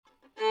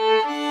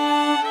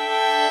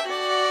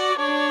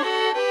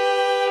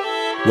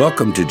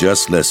Welcome to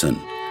Just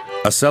Listen,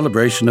 a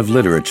celebration of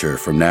literature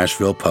from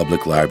Nashville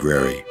Public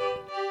Library.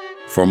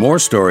 For more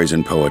stories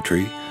and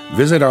poetry,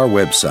 visit our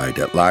website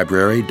at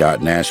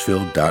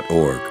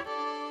library.nashville.org.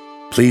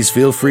 Please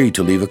feel free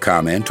to leave a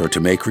comment or to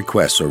make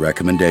requests or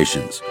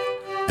recommendations.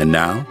 And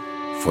now,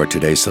 for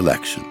today's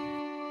selection.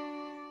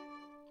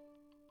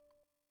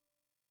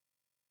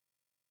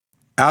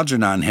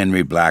 Algernon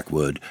Henry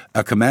Blackwood,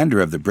 a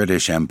commander of the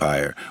British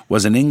Empire,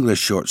 was an English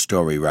short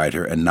story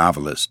writer and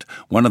novelist,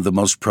 one of the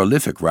most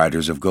prolific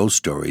writers of ghost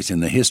stories in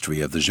the history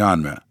of the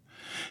genre.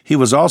 He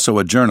was also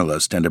a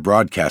journalist and a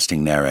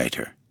broadcasting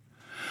narrator.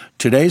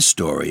 Today's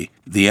story,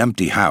 The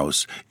Empty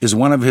House, is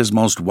one of his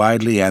most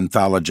widely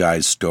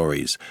anthologized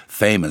stories,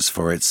 famous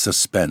for its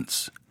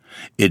suspense.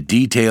 It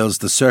details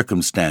the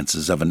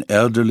circumstances of an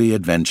elderly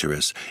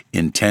adventuress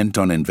intent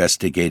on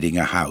investigating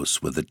a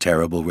house with a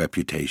terrible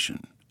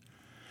reputation.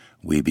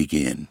 We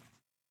begin.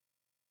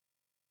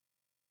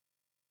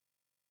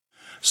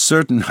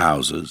 Certain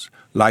houses,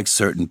 like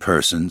certain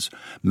persons,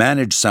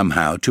 manage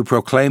somehow to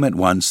proclaim at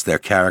once their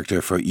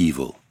character for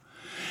evil.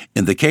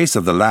 In the case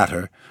of the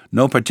latter,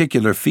 no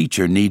particular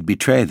feature need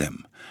betray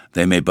them.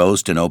 They may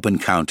boast an open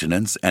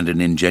countenance and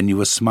an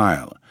ingenuous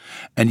smile,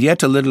 and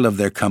yet a little of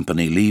their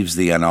company leaves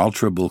the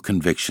unalterable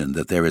conviction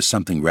that there is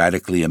something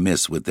radically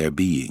amiss with their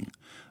being,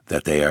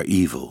 that they are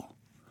evil.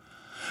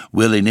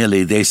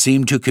 Willy-nilly, they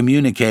seem to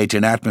communicate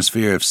an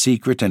atmosphere of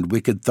secret and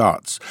wicked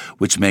thoughts,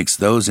 which makes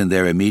those in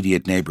their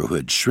immediate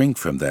neighborhood shrink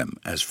from them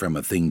as from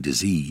a thing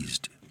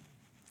diseased.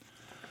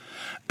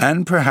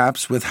 And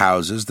perhaps with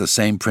houses the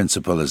same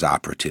principle is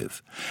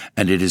operative,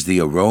 and it is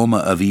the aroma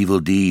of evil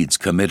deeds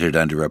committed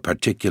under a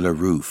particular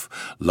roof,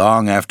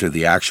 long after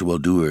the actual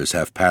doers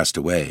have passed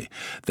away,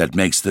 that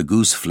makes the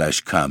goose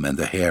flesh come and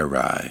the hair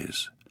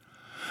rise.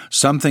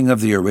 Something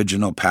of the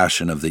original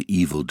passion of the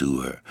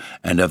evildoer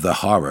and of the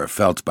horror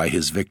felt by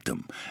his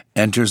victim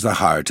enters the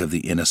heart of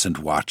the innocent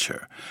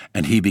watcher,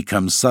 and he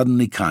becomes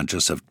suddenly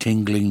conscious of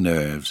tingling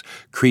nerves,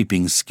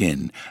 creeping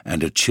skin,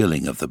 and a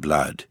chilling of the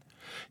blood.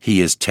 He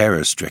is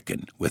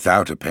terror-stricken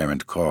without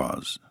apparent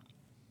cause.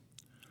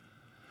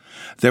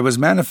 There was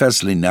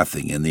manifestly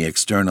nothing in the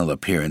external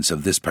appearance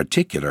of this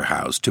particular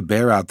house to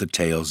bear out the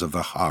tales of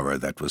the horror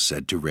that was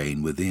said to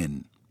reign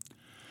within.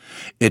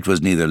 It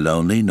was neither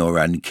lonely nor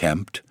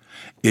unkempt.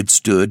 It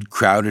stood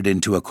crowded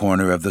into a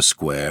corner of the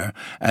square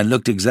and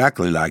looked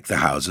exactly like the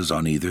houses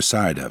on either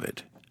side of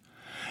it.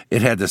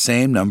 It had the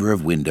same number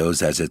of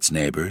windows as its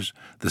neighbors,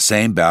 the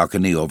same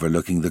balcony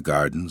overlooking the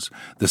gardens,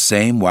 the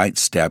same white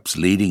steps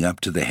leading up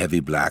to the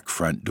heavy black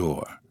front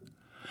door.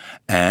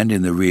 And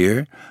in the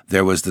rear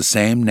there was the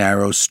same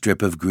narrow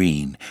strip of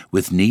green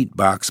with neat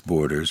box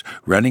borders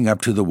running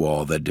up to the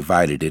wall that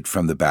divided it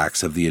from the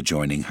backs of the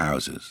adjoining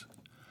houses.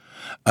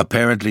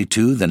 Apparently,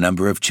 too, the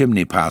number of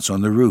chimney pots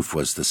on the roof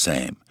was the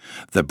same,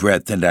 the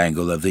breadth and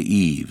angle of the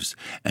eaves,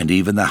 and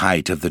even the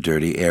height of the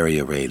dirty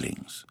area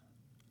railings.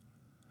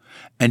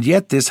 And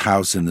yet this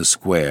house in the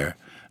square,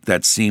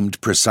 that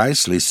seemed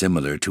precisely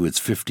similar to its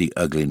 50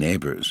 ugly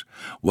neighbors,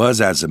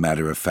 was, as a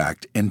matter of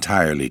fact,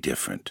 entirely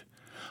different,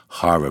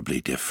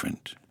 horribly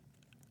different.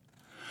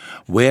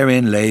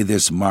 Wherein lay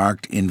this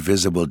marked,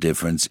 invisible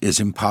difference is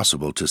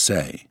impossible to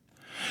say.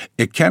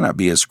 It cannot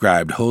be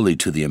ascribed wholly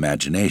to the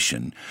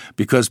imagination,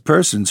 because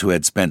persons who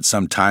had spent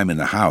some time in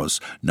the house,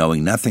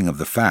 knowing nothing of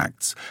the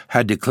facts,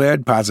 had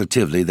declared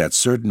positively that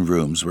certain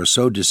rooms were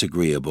so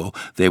disagreeable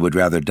they would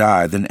rather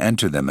die than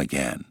enter them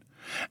again,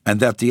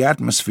 and that the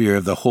atmosphere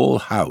of the whole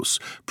house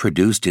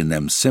produced in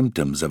them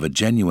symptoms of a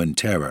genuine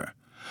terror,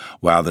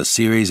 while the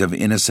series of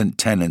innocent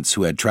tenants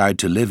who had tried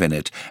to live in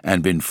it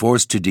and been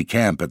forced to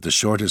decamp at the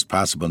shortest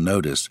possible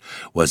notice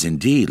was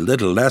indeed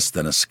little less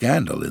than a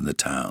scandal in the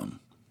town.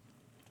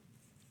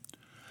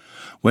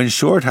 When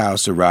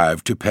Shorthouse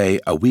arrived to pay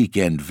a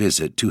week-end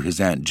visit to his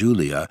Aunt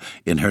Julia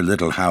in her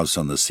little house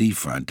on the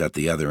seafront at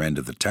the other end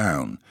of the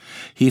town,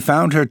 he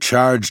found her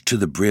charged to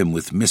the brim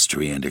with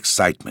mystery and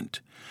excitement.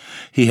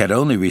 He had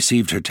only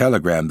received her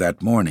telegram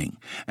that morning,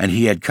 and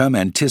he had come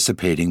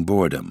anticipating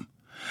boredom.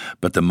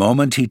 But the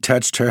moment he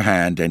touched her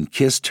hand and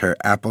kissed her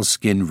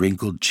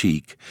apple-skin-wrinkled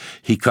cheek,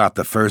 he caught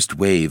the first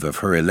wave of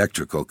her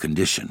electrical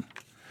condition.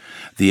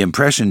 The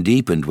impression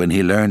deepened when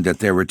he learned that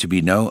there were to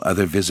be no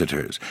other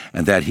visitors,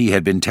 and that he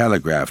had been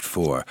telegraphed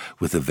for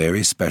with a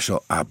very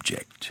special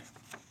object.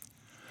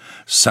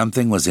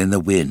 Something was in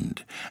the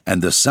wind,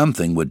 and the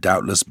something would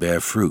doubtless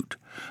bear fruit,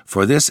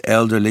 for this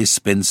elderly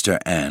spinster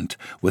aunt,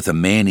 with a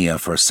mania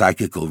for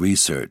psychical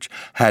research,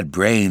 had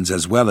brains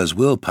as well as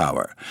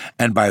willpower,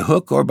 and by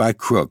hook or by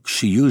crook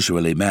she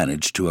usually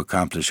managed to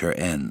accomplish her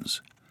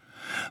ends.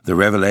 The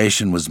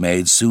revelation was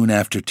made soon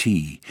after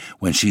tea,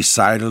 when she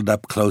sidled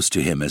up close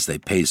to him as they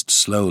paced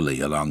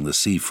slowly along the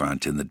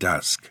seafront in the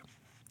dusk.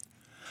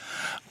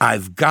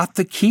 "I've got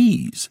the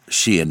keys,"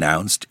 she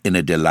announced in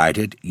a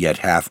delighted yet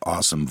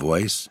half-awesome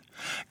voice.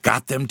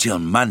 "Got them till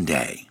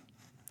Monday."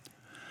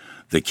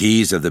 "The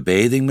keys of the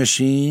bathing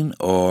machine,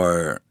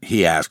 or—"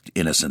 he asked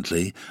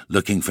innocently,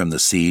 looking from the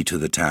sea to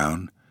the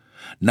town.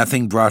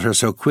 Nothing brought her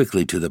so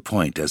quickly to the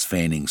point as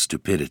feigning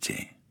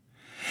stupidity.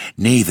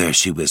 "Neither,"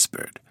 she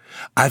whispered.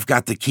 "I've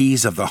got the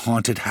keys of the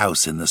haunted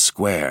house in the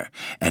square,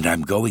 and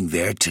I'm going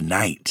there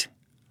tonight."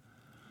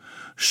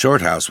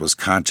 Shorthouse was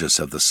conscious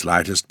of the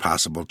slightest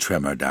possible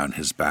tremor down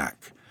his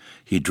back.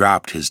 He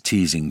dropped his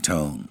teasing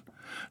tone.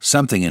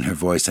 Something in her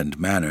voice and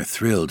manner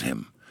thrilled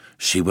him.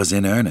 She was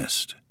in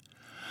earnest.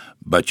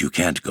 "But you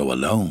can't go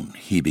alone,"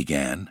 he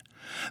began.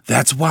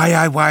 "That's why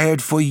I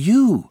wired for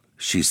you,"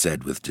 she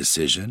said with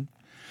decision.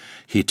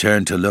 He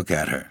turned to look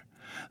at her.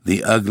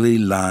 The ugly,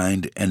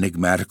 lined,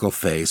 enigmatical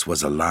face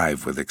was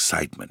alive with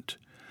excitement.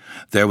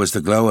 There was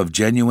the glow of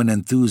genuine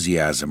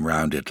enthusiasm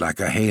round it like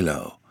a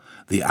halo.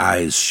 The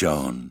eyes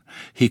shone.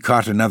 He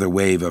caught another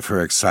wave of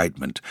her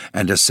excitement,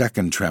 and a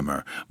second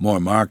tremor, more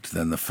marked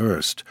than the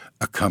first,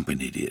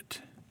 accompanied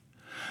it.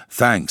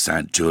 "Thanks,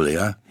 Aunt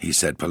Julia," he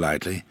said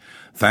politely.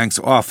 "Thanks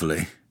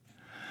awfully."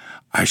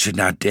 "I should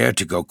not dare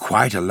to go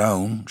quite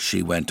alone,"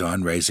 she went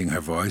on, raising her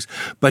voice,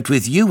 "but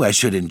with you I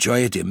should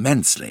enjoy it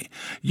immensely.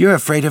 You're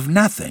afraid of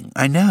nothing,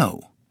 I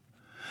know."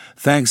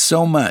 "Thanks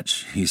so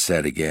much," he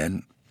said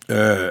again.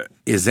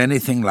 Is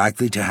anything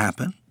likely to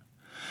happen?"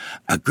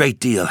 "A great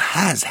deal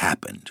has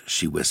happened,"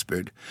 she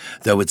whispered,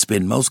 "though it's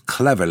been most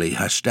cleverly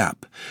hushed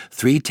up.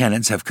 3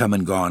 tenants have come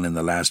and gone in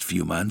the last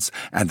few months,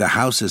 and the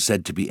house is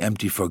said to be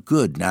empty for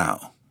good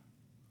now."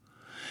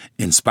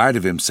 In spite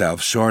of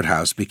himself,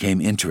 Shorthouse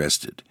became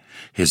interested.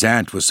 His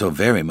aunt was so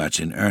very much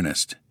in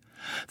earnest.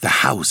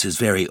 "The house is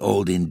very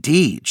old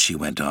indeed," she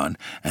went on,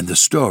 "and the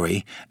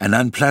story, an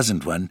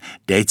unpleasant one,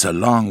 dates a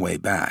long way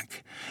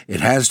back.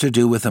 It has to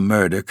do with a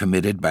murder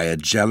committed by a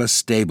jealous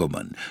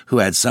stableman who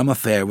had some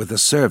affair with a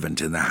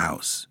servant in the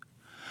house.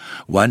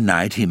 One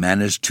night he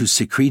managed to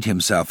secrete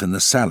himself in the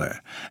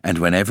cellar, and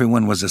when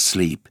everyone was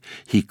asleep,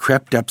 he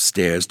crept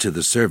upstairs to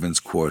the servants'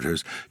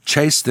 quarters,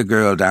 chased the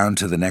girl down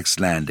to the next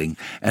landing,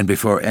 and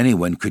before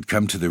anyone could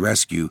come to the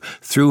rescue,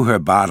 threw her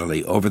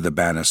bodily over the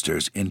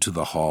banisters into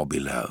the hall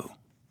below."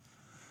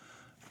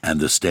 "And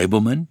the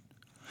stableman?"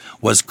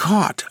 "Was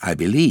caught, I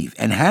believe,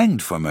 and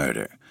hanged for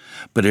murder.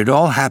 But it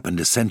all happened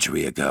a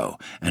century ago,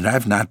 and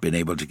I've not been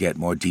able to get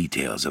more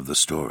details of the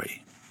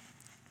story."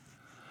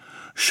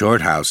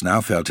 Shorthouse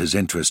now felt his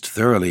interest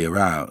thoroughly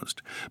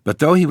aroused, but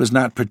though he was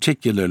not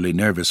particularly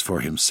nervous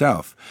for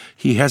himself,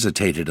 he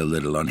hesitated a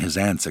little on his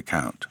aunt's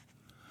account.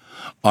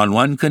 "On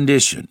one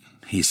condition,"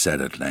 he said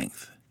at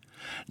length.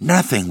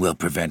 "Nothing will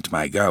prevent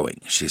my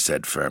going," she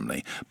said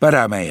firmly, "but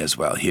I may as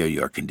well hear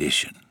your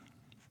condition."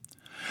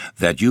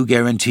 "That you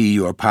guarantee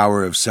your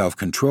power of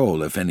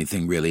self-control if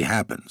anything really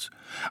happens.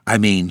 I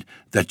mean,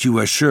 that you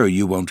are sure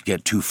you won't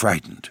get too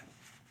frightened."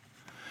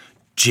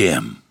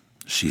 "Jim,"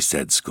 she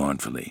said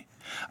scornfully,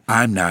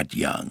 "I'm not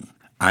young,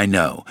 I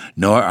know,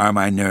 nor are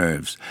my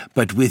nerves,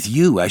 but with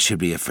you I should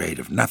be afraid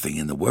of nothing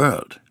in the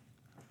world."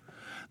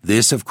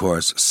 This, of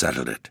course,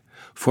 settled it,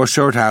 for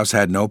Shorthouse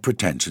had no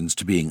pretensions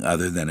to being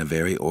other than a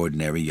very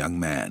ordinary young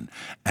man,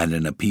 and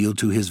an appeal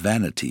to his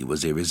vanity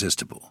was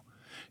irresistible.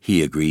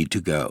 He agreed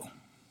to go.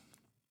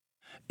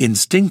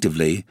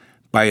 Instinctively,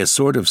 by a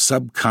sort of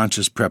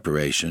subconscious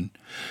preparation,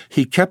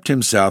 he kept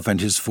himself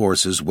and his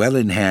forces well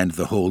in hand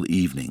the whole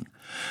evening,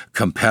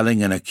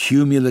 compelling an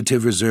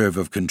accumulative reserve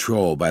of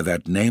control by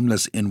that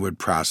nameless inward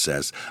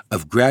process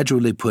of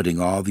gradually putting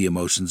all the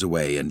emotions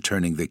away and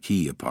turning the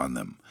key upon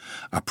them,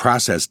 a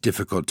process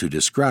difficult to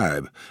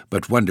describe,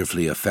 but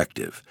wonderfully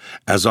effective,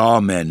 as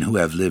all men who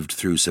have lived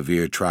through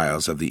severe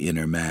trials of the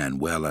inner man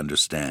well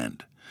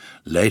understand.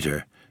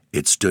 Later,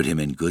 it stood him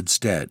in good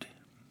stead.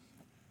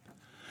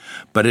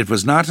 But it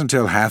was not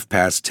until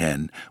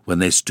 10:30, when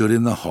they stood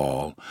in the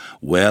hall,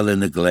 well in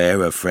the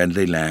glare of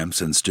friendly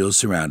lamps and still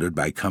surrounded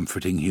by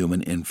comforting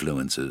human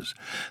influences,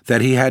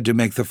 that he had to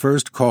make the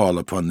first call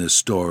upon this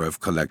store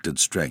of collected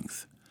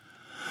strength.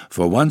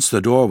 For once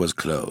the door was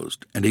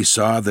closed, and he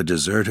saw the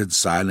deserted,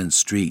 silent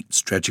street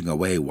stretching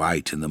away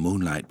white in the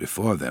moonlight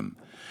before them,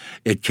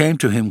 it came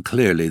to him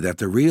clearly that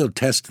the real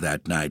test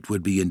that night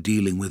would be in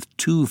dealing with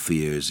 2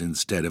 fears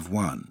instead of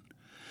 1.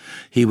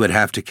 He would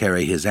have to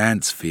carry his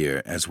aunt's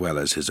fear as well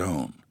as his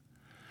own.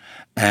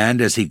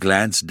 And as he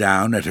glanced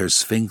down at her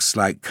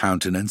sphinx-like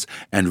countenance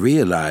and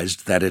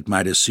realized that it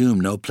might assume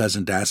no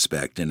pleasant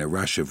aspect in a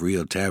rush of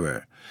real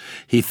terror,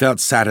 he felt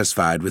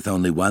satisfied with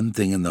only one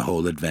thing in the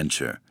whole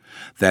adventure,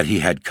 that he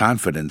had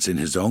confidence in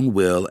his own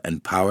will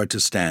and power to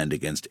stand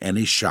against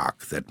any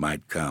shock that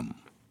might come.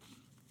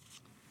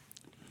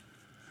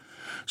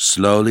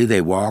 Slowly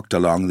they walked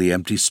along the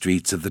empty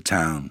streets of the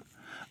town.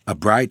 A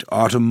bright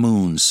autumn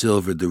moon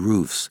silvered the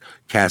roofs,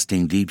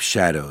 casting deep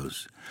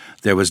shadows.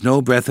 There was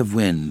no breath of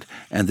wind,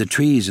 and the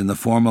trees in the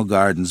formal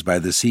gardens by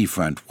the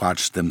seafront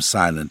watched them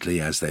silently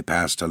as they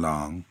passed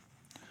along.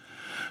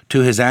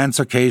 To his aunt's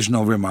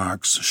occasional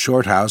remarks,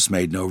 Shorthouse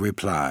made no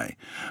reply,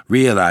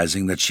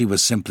 realizing that she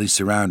was simply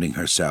surrounding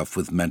herself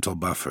with mental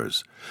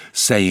buffers,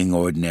 saying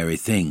ordinary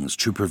things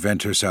to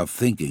prevent herself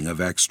thinking of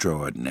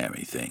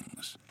extraordinary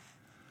things.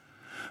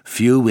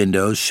 Few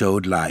windows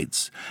showed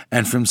lights,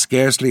 and from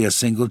scarcely a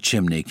single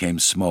chimney came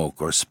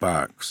smoke or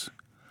sparks.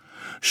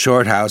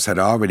 Shorthouse had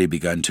already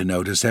begun to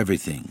notice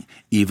everything,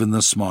 even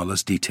the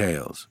smallest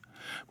details.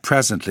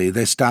 Presently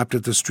they stopped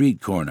at the street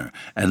corner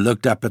and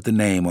looked up at the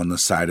name on the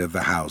side of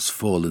the house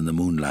full in the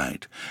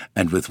moonlight,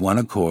 and with one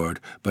accord,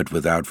 but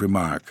without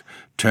remark,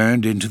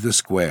 turned into the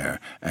square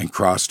and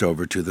crossed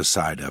over to the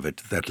side of it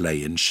that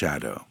lay in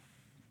shadow.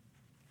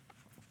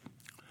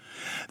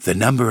 "The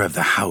number of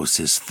the house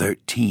is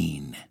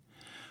 13,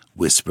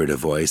 whispered a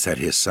voice at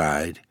his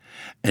side,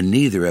 and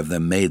neither of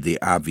them made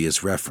the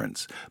obvious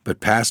reference, but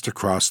passed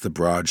across the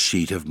broad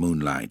sheet of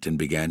moonlight and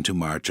began to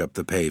march up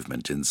the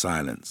pavement in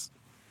silence.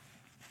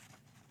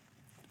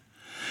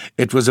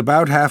 It was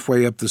about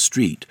halfway up the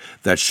street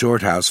that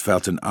Shorthouse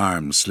felt an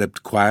arm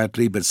slipped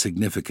quietly but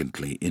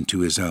significantly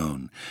into his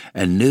own,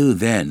 and knew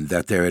then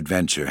that their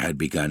adventure had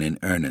begun in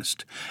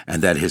earnest,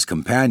 and that his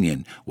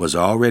companion was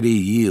already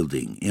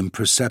yielding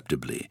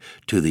imperceptibly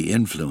to the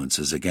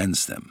influences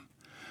against them.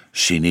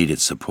 She needed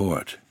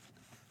support.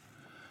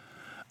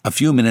 A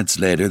few minutes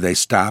later they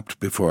stopped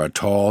before a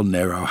tall,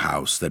 narrow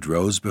house that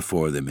rose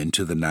before them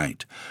into the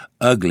night,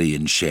 ugly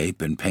in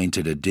shape and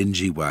painted a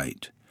dingy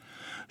white.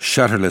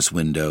 Shutterless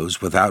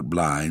windows, without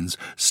blinds,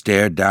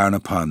 stared down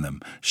upon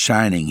them,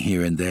 shining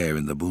here and there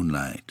in the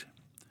moonlight.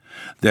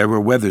 There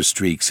were weather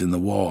streaks in the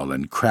wall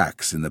and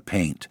cracks in the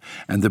paint,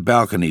 and the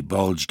balcony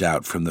bulged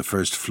out from the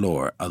first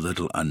floor a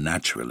little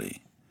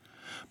unnaturally.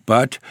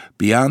 But,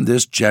 beyond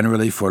this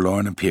generally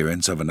forlorn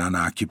appearance of an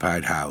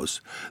unoccupied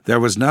house, there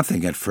was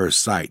nothing at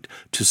first sight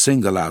to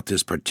single out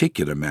this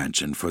particular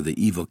mansion for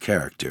the evil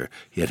character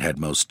it had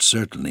most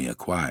certainly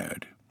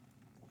acquired.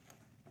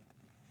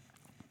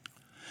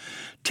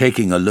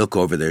 Taking a look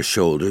over their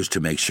shoulders to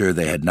make sure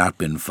they had not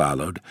been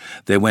followed,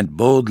 they went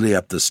boldly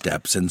up the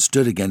steps and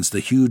stood against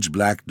the huge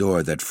black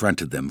door that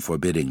fronted them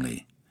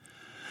forbiddingly.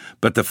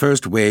 But the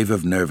first wave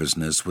of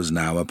nervousness was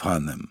now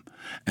upon them,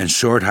 and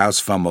Shorthouse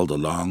fumbled a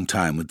long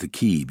time with the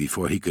key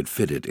before he could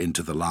fit it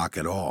into the lock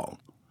at all.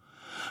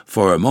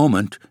 For a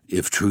moment,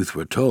 if truth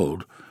were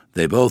told,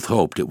 they both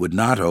hoped it would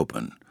not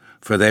open,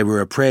 for they were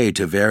a prey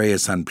to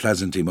various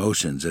unpleasant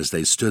emotions as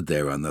they stood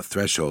there on the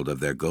threshold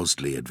of their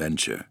ghostly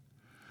adventure.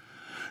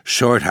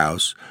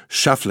 Shorthouse,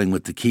 shuffling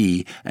with the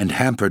key and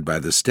hampered by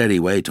the steady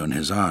weight on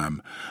his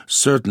arm,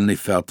 certainly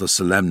felt the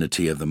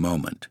solemnity of the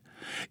moment.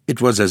 It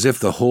was as if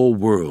the whole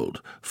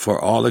world, for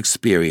all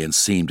experience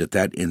seemed at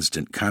that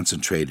instant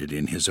concentrated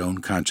in his own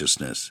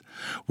consciousness,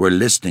 were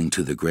listening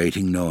to the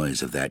grating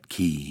noise of that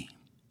key.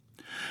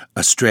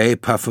 A stray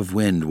puff of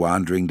wind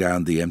wandering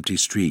down the empty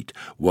street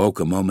woke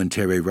a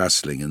momentary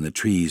rustling in the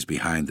trees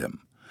behind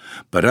them,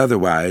 but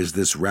otherwise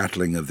this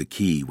rattling of the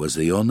key was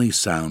the only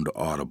sound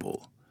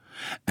audible.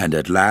 And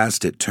at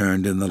last it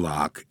turned in the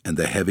lock, and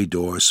the heavy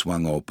door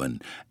swung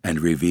open and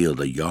revealed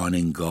a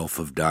yawning gulf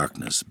of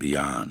darkness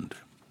beyond.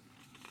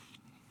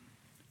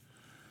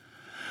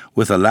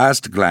 With a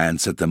last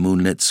glance at the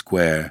moonlit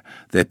square,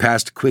 they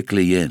passed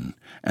quickly in,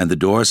 and the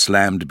door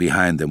slammed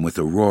behind them with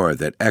a roar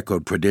that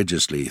echoed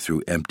prodigiously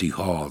through empty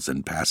halls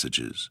and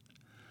passages.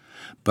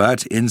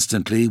 But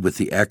instantly, with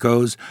the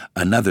echoes,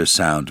 another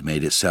sound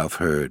made itself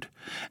heard,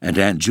 and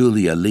Aunt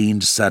Julia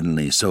leaned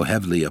suddenly so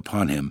heavily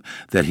upon him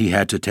that he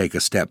had to take a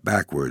step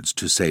backwards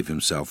to save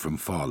himself from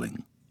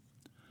falling.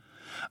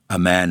 A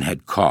man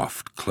had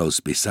coughed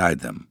close beside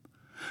them,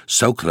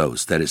 so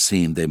close that it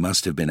seemed they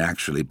must have been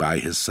actually by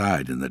his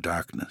side in the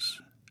darkness.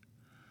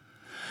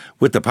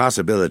 With the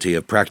possibility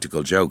of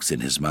practical jokes in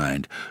his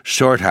mind,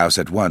 Shorthouse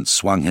at once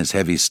swung his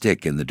heavy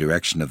stick in the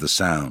direction of the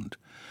sound,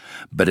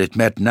 but it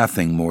met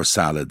nothing more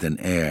solid than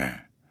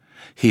air.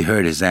 He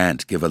heard his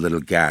aunt give a little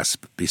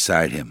gasp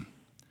beside him.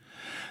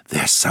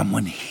 "There's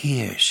someone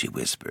here," she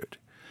whispered.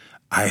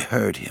 "I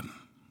heard him."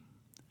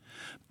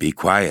 "Be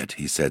quiet,"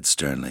 he said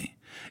sternly.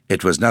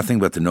 It was nothing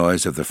but the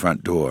noise of the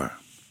front door.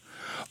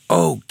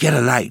 "Oh, get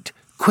a light,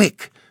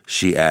 quick,"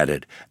 she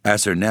added,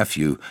 as her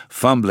nephew,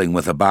 fumbling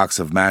with a box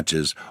of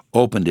matches,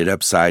 opened it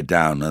upside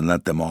down and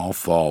let them all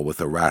fall with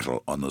a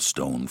rattle on the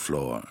stone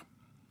floor.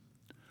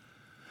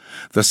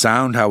 The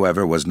sound,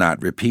 however, was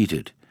not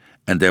repeated,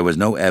 and there was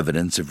no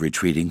evidence of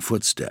retreating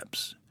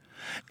footsteps.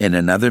 In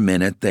another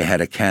minute they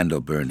had a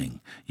candle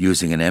burning,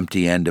 using an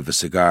empty end of a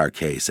cigar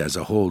case as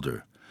a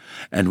holder,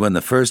 and when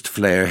the first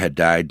flare had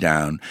died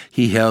down,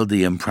 he held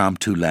the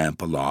impromptu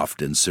lamp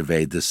aloft and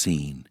surveyed the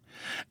scene.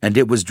 And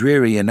it was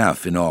dreary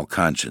enough in all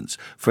conscience,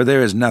 for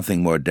there is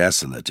nothing more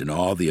desolate in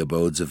all the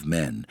abodes of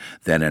men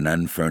than an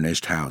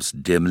unfurnished house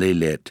dimly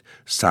lit,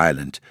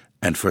 silent,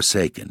 and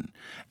forsaken,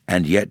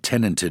 and yet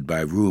tenanted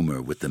by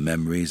rumor with the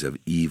memories of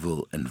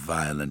evil and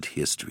violent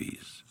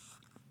histories.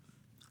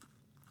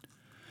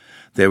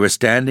 They were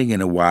standing in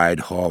a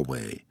wide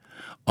hallway.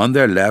 On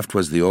their left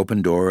was the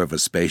open door of a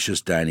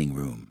spacious dining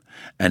room,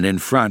 and in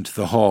front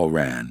the hall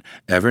ran,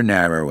 ever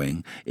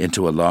narrowing,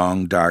 into a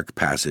long dark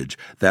passage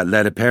that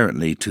led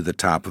apparently to the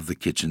top of the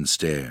kitchen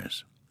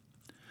stairs.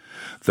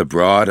 The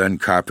broad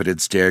uncarpeted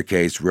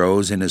staircase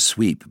rose in a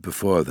sweep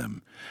before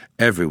them,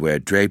 everywhere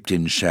draped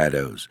in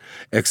shadows,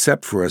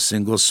 except for a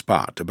single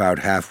spot about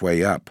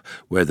halfway up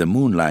where the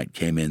moonlight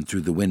came in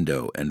through the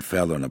window and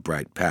fell on a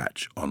bright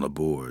patch on the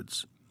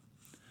boards.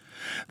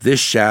 This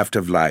shaft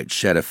of light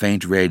shed a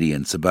faint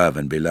radiance above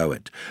and below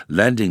it,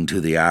 lending to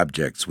the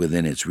objects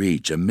within its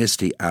reach a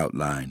misty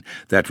outline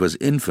that was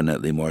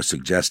infinitely more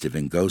suggestive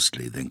and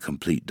ghostly than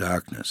complete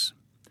darkness.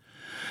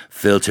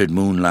 Filtered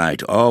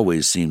moonlight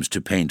always seems to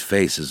paint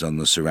faces on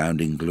the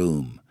surrounding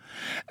gloom,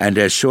 and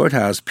as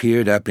Shorthouse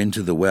peered up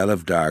into the well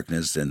of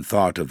darkness and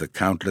thought of the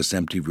countless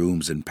empty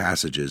rooms and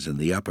passages in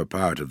the upper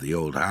part of the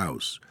old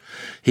house,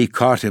 he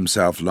caught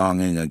himself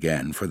longing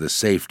again for the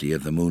safety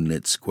of the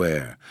moonlit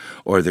square,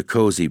 or the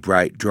cozy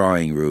bright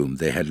drawing-room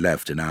they had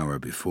left an hour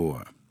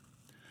before.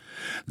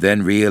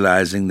 Then,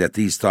 realizing that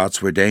these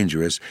thoughts were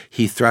dangerous,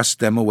 he thrust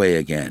them away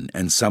again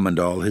and summoned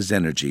all his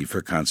energy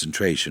for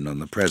concentration on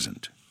the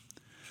present.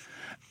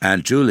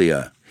 "Aunt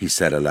Julia," he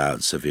said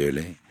aloud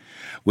severely,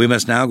 "we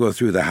must now go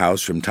through the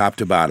house from top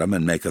to bottom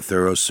and make a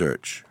thorough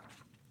search."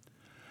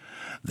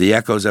 The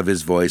echoes of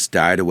his voice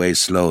died away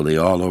slowly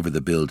all over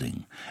the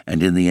building,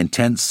 and in the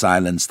intense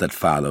silence that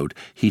followed,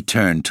 he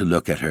turned to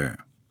look at her.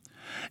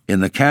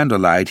 In the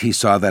candlelight he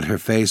saw that her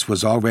face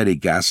was already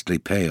ghastly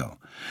pale,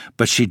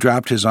 but she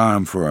dropped his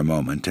arm for a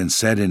moment and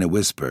said in a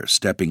whisper,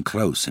 stepping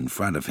close in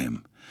front of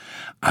him,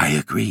 "I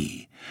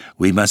agree.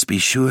 We must be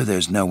sure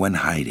there's no one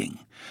hiding.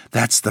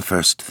 That's the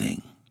first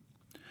thing."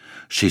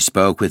 She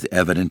spoke with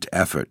evident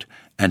effort,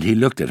 and he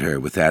looked at her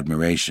with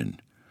admiration.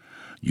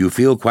 "You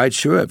feel quite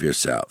sure of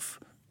yourself.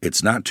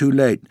 It's not too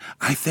late."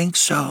 "I think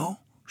so,"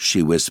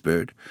 she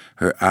whispered,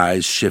 her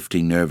eyes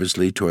shifting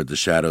nervously toward the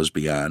shadows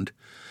beyond.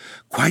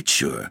 "Quite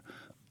sure.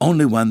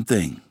 Only one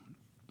thing."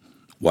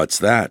 "What's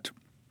that?"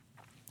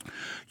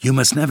 "You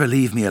must never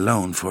leave me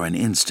alone for an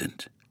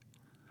instant."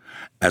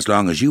 "As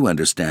long as you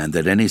understand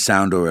that any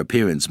sound or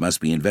appearance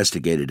must be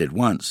investigated at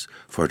once,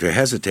 for to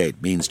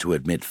hesitate means to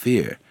admit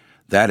fear.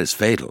 That is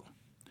fatal."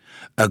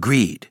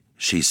 "Agreed,"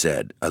 she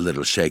said, a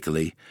little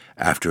shakily,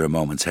 after a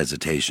moment's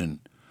hesitation.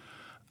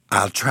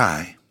 "I'll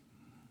try."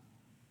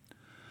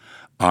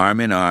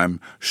 Arm in arm,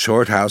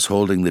 Shorthouse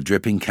holding the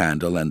dripping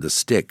candle and the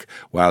stick,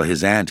 while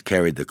his aunt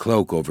carried the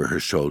cloak over her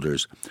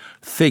shoulders,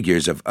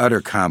 figures of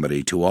utter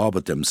comedy to all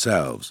but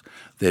themselves,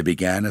 they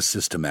began a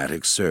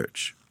systematic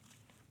search.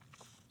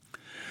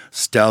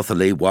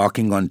 Stealthily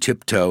walking on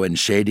tiptoe and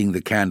shading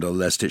the candle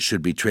lest it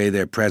should betray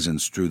their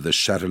presence through the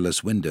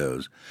shutterless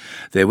windows,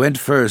 they went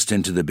first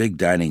into the big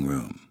dining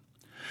room.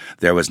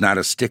 There was not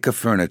a stick of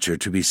furniture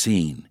to be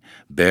seen.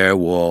 Bare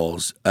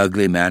walls,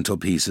 ugly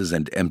mantelpieces,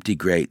 and empty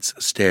grates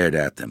stared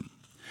at them.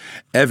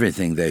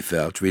 Everything, they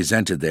felt,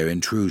 resented their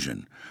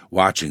intrusion,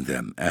 watching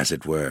them, as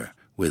it were,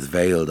 with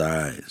veiled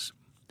eyes.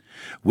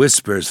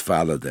 Whispers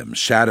followed them,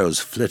 shadows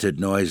flitted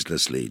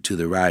noiselessly to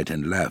the right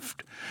and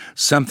left.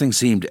 Something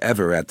seemed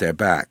ever at their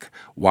back,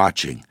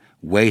 watching,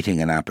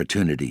 waiting an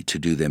opportunity to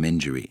do them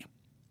injury.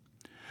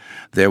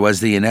 There was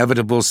the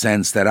inevitable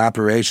sense that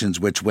operations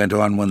which went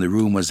on when the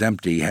room was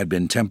empty had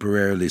been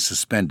temporarily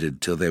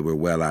suspended till they were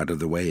well out of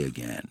the way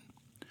again.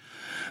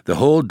 The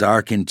whole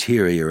dark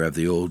interior of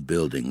the old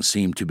building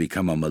seemed to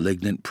become a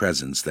malignant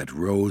presence that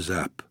rose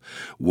up,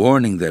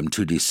 warning them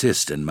to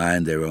desist and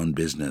mind their own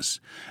business.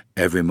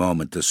 Every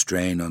moment the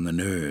strain on the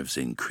nerves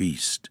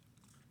increased.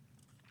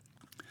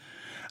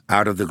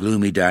 Out of the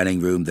gloomy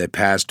dining room they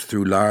passed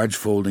through large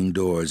folding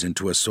doors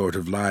into a sort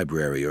of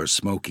library or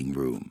smoking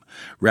room,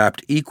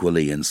 wrapped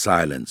equally in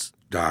silence,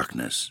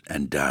 darkness,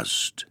 and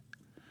dust.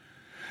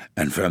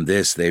 And from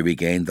this they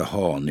regained the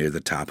hall near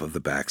the top of the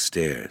back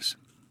stairs.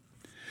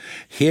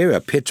 Here a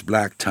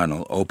pitch-black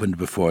tunnel opened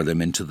before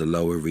them into the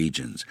lower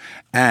regions,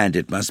 and,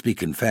 it must be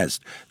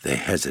confessed, they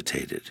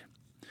hesitated.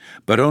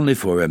 But only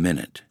for a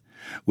minute.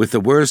 With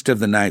the worst of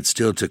the night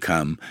still to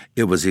come,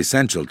 it was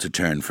essential to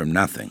turn from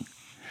nothing.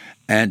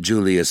 Aunt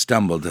Julia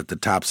stumbled at the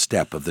top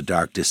step of the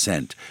dark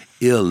descent,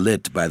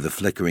 ill-lit by the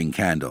flickering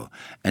candle,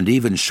 and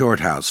even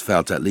Shorthouse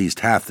felt at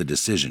least half the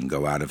decision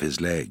go out of his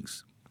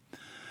legs.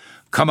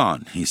 "Come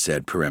on," he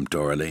said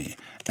peremptorily,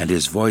 and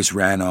his voice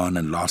ran on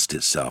and lost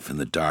itself in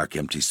the dark,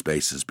 empty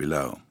spaces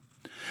below.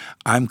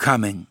 "I'm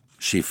coming,"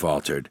 she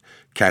faltered,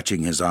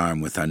 catching his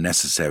arm with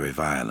unnecessary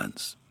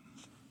violence.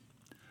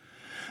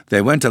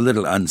 They went a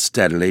little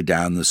unsteadily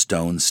down the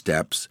stone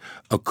steps,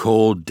 a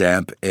cold,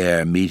 damp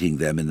air meeting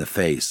them in the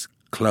face,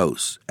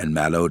 close and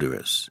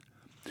malodorous.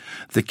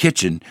 The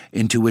kitchen,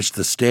 into which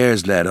the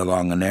stairs led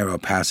along a narrow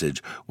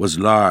passage, was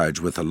large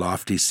with a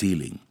lofty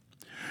ceiling.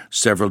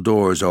 Several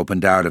doors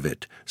opened out of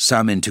it,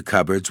 some into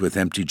cupboards with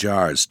empty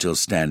jars still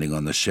standing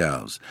on the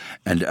shelves,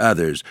 and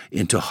others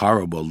into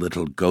horrible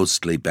little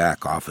ghostly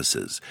back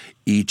offices,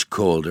 each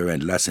colder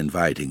and less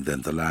inviting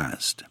than the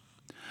last.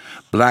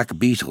 Black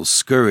beetles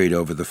scurried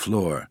over the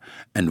floor,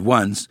 and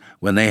once,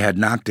 when they had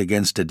knocked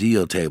against a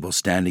deal table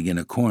standing in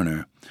a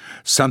corner,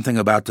 something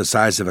about the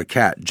size of a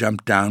cat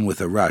jumped down with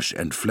a rush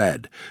and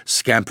fled,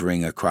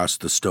 scampering across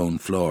the stone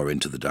floor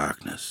into the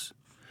darkness.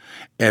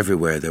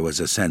 Everywhere there was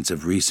a sense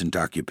of recent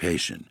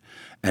occupation,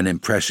 an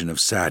impression of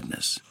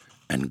sadness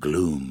and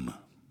gloom.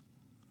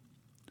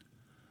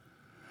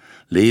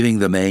 Leaving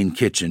the main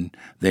kitchen,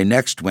 they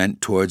next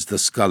went towards the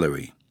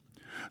scullery.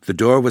 The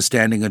door was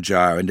standing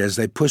ajar, and as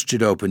they pushed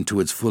it open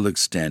to its full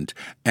extent,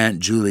 Aunt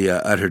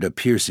Julia uttered a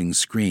piercing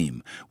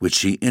scream, which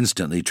she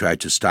instantly tried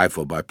to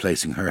stifle by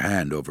placing her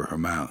hand over her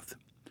mouth.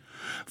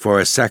 For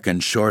a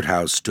second,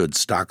 Shorthouse stood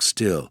stock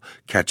still,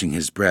 catching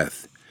his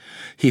breath.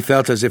 He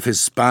felt as if his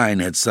spine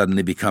had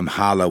suddenly become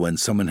hollow and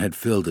someone had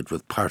filled it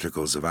with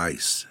particles of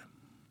ice.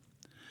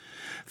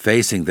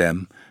 Facing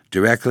them,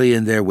 directly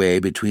in their way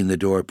between the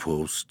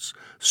doorposts,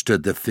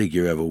 stood the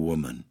figure of a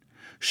woman.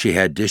 She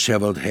had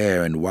disheveled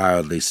hair and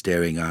wildly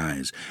staring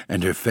eyes,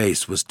 and her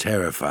face was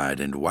terrified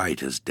and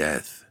white as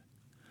death.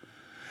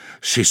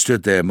 She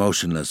stood there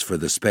motionless for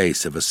the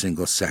space of a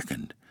single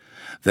second.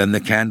 Then the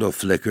candle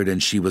flickered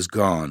and she was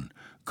gone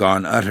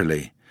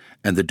utterly,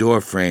 and the door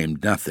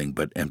framed nothing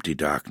but empty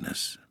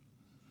darkness.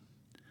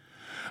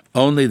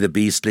 "Only the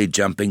beastly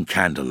jumping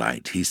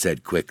candlelight," he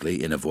said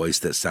quickly in a voice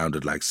that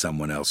sounded like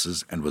someone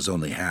else's and was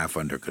only half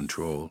under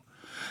control.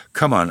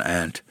 "Come on,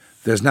 Aunt.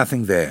 There's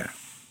nothing there."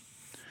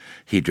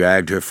 He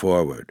dragged her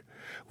forward.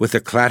 With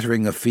a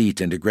clattering of feet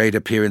and a great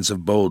appearance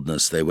of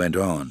boldness they went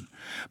on,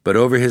 but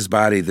over his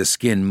body the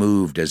skin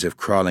moved as if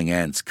crawling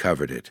ants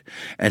covered it,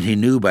 and he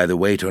knew by the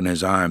weight on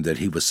his arm that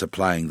he was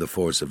supplying the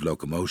force of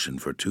locomotion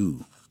for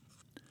two.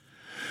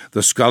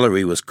 The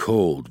scullery was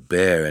cold,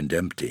 bare, and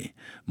empty,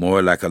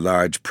 more like a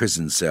large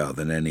prison cell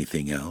than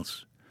anything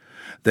else.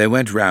 They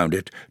went round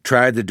it,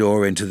 tried the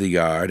door into the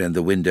yard and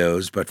the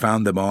windows, but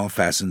found them all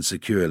fastened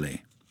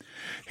securely.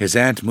 His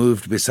aunt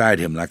moved beside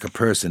him like a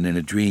person in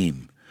a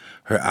dream.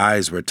 Her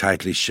eyes were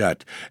tightly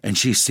shut, and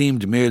she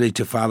seemed merely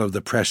to follow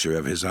the pressure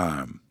of his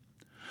arm.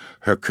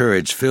 Her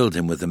courage filled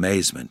him with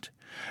amazement.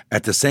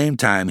 At the same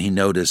time he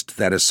noticed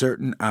that a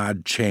certain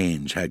odd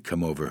change had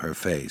come over her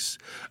face,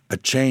 a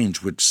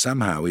change which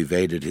somehow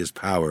evaded his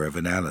power of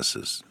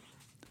analysis.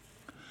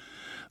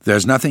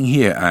 "There's nothing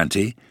here,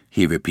 Auntie,"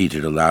 he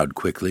repeated aloud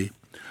quickly.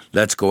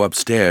 "Let's go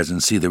upstairs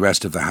and see the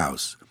rest of the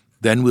house.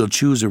 Then we'll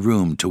choose a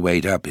room to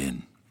wait up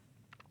in."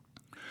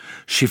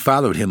 She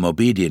followed him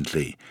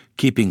obediently,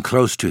 keeping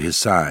close to his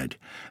side,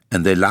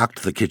 and they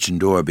locked the kitchen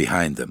door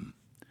behind them.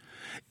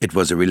 It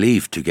was a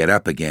relief to get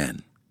up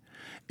again.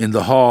 In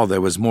the hall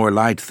there was more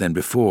light than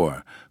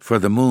before, for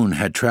the moon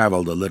had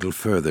traveled a little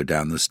further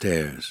down the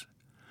stairs.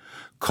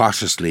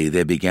 Cautiously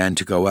they began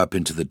to go up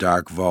into the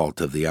dark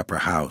vault of the upper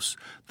house,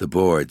 the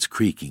boards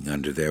creaking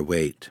under their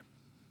weight.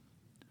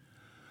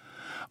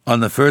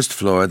 On the first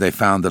floor they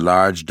found the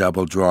large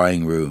double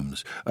drawing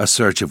rooms, a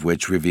search of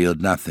which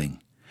revealed nothing.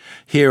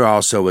 Here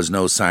also was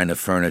no sign of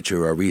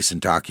furniture or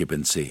recent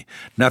occupancy,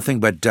 nothing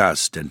but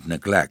dust and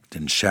neglect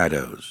and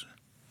shadows.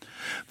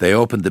 They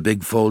opened the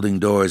big folding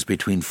doors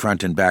between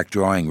front and back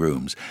drawing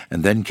rooms,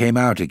 and then came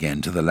out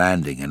again to the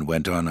landing and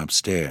went on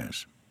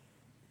upstairs.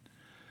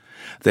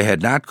 They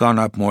had not gone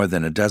up more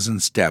than a dozen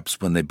steps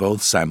when they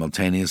both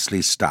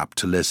simultaneously stopped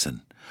to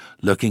listen,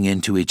 looking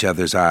into each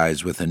other's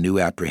eyes with a new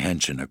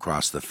apprehension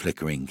across the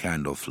flickering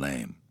candle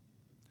flame.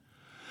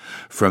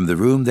 From the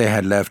room they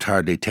had left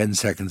hardly 10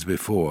 seconds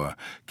before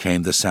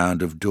came the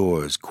sound of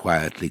doors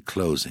quietly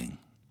closing.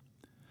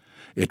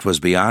 It was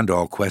beyond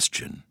all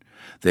question.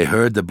 They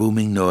heard the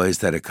booming noise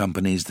that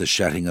accompanies the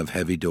shutting of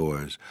heavy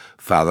doors,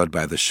 followed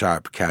by the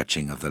sharp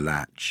catching of the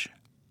latch.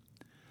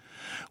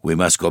 "We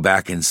must go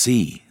back and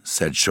see,"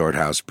 said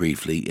Shorthouse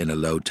briefly in a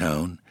low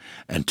tone,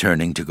 and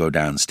turning to go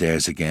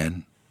downstairs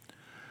again.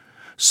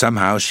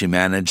 Somehow she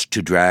managed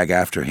to drag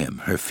after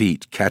him, her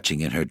feet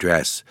catching in her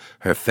dress,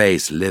 her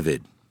face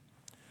livid.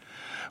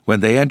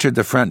 When they entered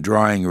the front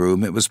drawing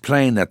room, it was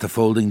plain that the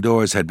folding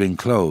doors had been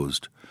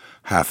closed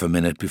half a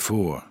minute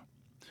before.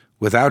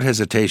 Without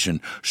hesitation,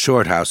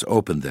 Shorthouse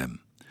opened them.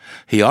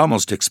 He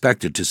almost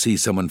expected to see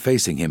someone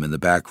facing him in the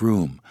back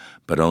room,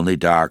 but only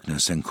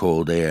darkness and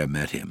cold air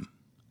met him.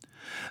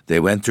 They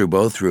went through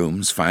both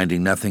rooms,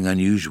 finding nothing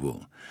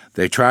unusual.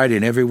 They tried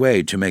in every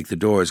way to make the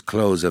doors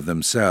close of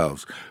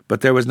themselves,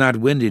 but there was not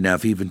wind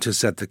enough even to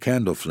set the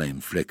candle flame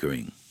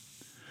flickering.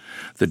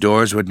 The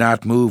doors would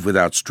not move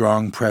without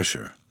strong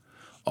pressure.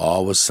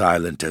 All was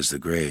silent as the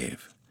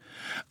grave.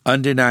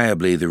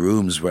 Undeniably, the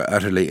rooms were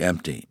utterly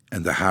empty,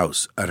 and the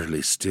house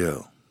utterly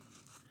still.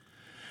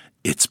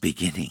 "It's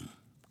beginning,"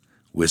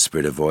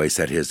 whispered a voice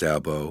at his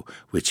elbow,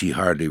 which he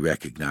hardly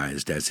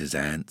recognized as his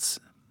aunt's.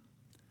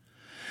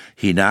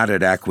 He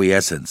nodded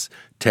acquiescence,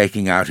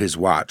 taking out his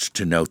watch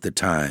to note the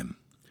time.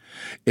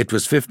 It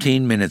was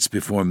 15 minutes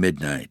before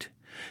midnight.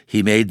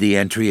 He made the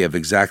entry of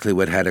exactly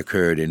what had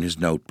occurred in his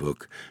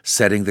notebook,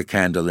 setting the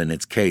candle in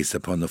its case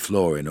upon the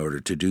floor in order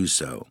to do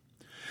so.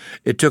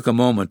 It took a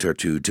moment or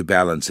two to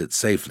balance it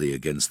safely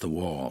against the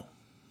wall.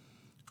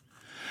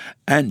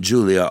 Aunt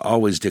Julia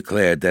always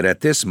declared that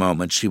at this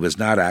moment she was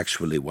not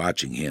actually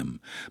watching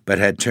him, but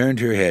had turned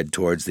her head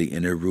towards the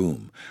inner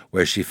room,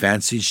 where she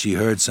fancied she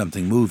heard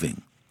something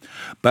moving.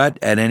 But,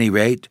 at any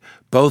rate,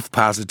 both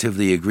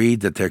positively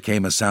agreed that there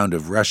came a sound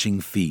of rushing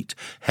feet,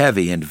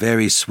 heavy and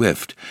very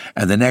swift,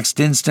 and the next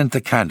instant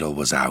the candle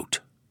was out.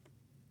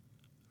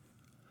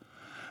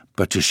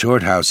 But to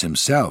Shorthouse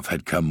himself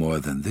had come more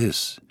than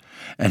this,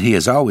 and he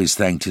has always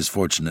thanked his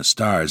fortunate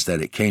stars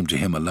that it came to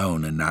him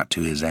alone and not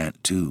to his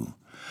aunt too.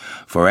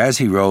 For as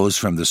he rose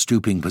from the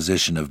stooping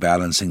position of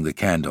balancing the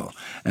candle,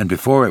 and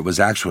before it was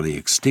actually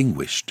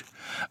extinguished,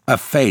 a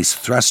face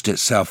thrust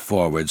itself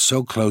forward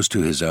so close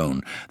to his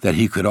own that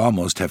he could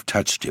almost have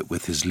touched it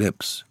with his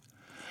lips.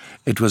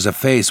 It was a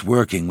face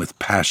working with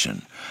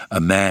passion, a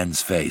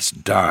man's face,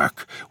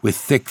 dark, with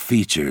thick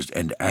features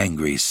and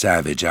angry,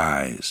 savage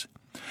eyes.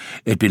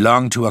 It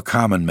belonged to a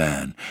common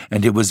man,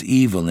 and it was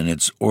evil in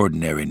its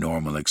ordinary,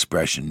 normal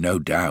expression, no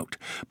doubt,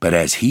 but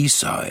as he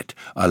saw it,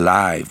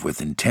 alive with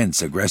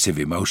intense, aggressive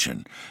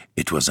emotion,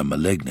 it was a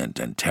malignant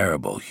and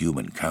terrible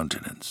human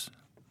countenance.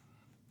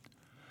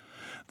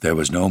 There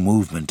was no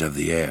movement of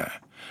the air,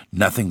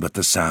 nothing but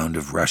the sound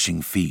of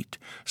rushing feet,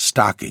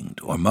 stockinged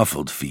or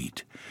muffled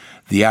feet,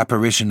 the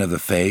apparition of the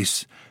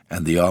face,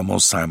 and the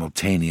almost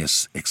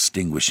simultaneous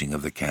extinguishing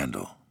of the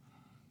candle.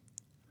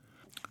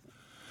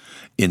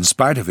 In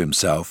spite of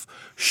himself,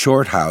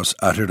 Shorthouse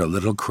uttered a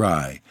little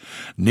cry,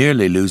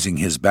 nearly losing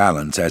his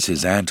balance as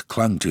his aunt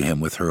clung to him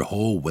with her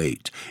whole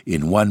weight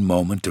in one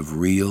moment of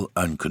real,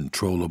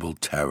 uncontrollable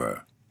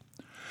terror.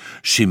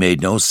 She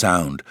made no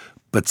sound,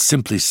 but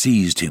simply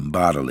seized him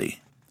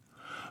bodily.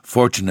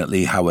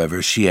 Fortunately,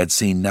 however, she had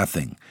seen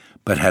nothing,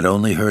 but had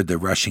only heard the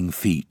rushing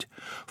feet,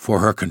 for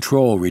her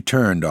control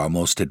returned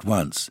almost at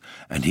once,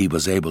 and he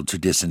was able to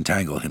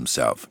disentangle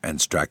himself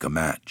and strike a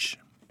match.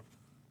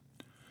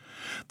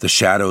 The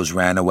shadows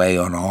ran away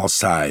on all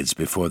sides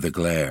before the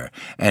glare,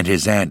 and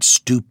his aunt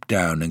stooped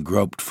down and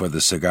groped for the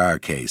cigar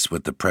case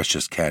with the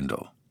precious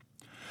candle.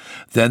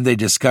 Then they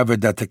discovered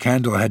that the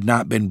candle had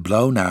not been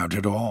blown out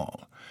at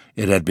all.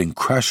 It had been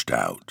crushed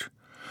out.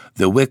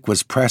 The wick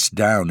was pressed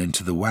down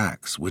into the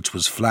wax, which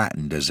was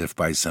flattened as if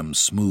by some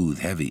smooth,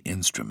 heavy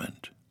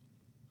instrument.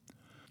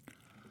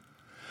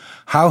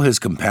 How his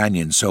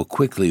companion so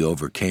quickly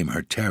overcame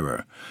her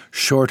terror,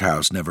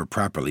 Shorthouse never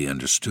properly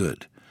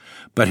understood.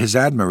 But his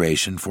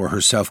admiration for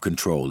her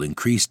self-control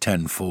increased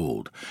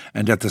tenfold,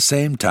 and at the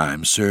same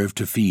time served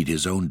to feed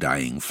his own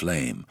dying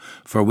flame,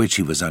 for which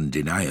he was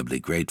undeniably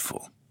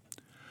grateful.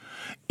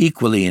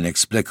 Equally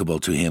inexplicable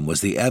to him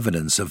was the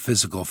evidence of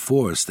physical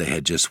force they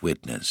had just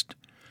witnessed.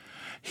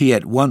 He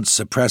at once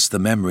suppressed the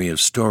memory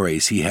of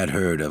stories he had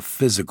heard of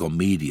physical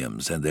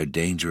mediums and their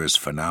dangerous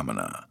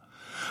phenomena.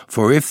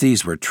 For if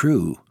these were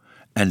true,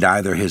 and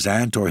either his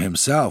aunt or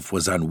himself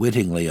was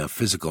unwittingly a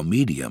physical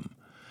medium,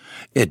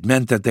 it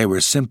meant that they were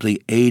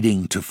simply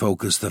aiding to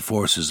focus the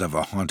forces of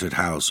a haunted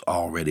house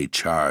already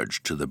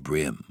charged to the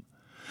brim.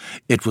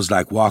 It was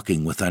like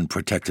walking with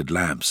unprotected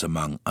lamps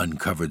among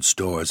uncovered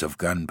stores of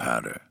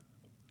gunpowder.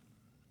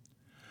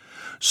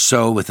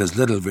 So, with as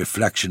little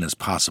reflection as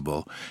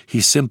possible,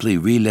 he simply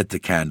relit the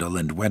candle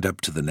and went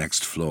up to the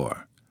next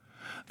floor.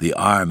 The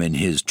arm in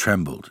his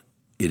trembled,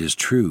 it is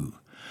true,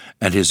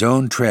 and his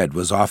own tread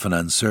was often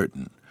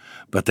uncertain,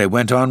 but they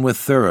went on with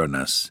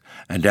thoroughness,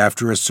 and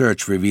after a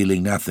search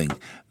revealing nothing,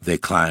 they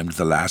climbed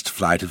the last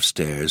flight of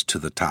stairs to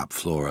the top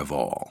floor of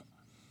all.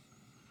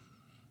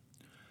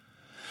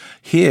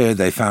 Here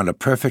they found a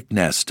perfect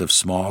nest of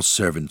small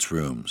servants'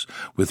 rooms,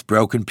 with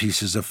broken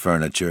pieces of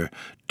furniture,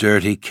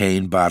 dirty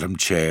cane-bottomed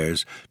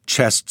chairs,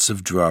 chests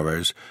of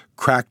drawers,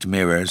 cracked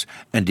mirrors,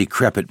 and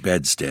decrepit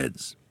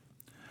bedsteads.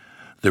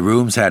 The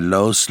rooms had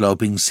low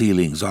sloping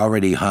ceilings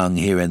already hung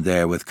here and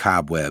there with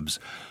cobwebs,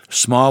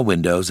 small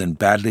windows and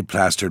badly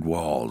plastered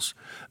walls,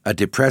 a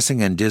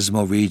depressing and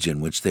dismal region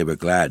which they were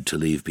glad to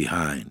leave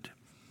behind.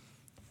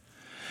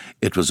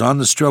 It was on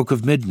the stroke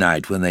of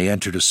midnight when they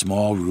entered a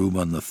small room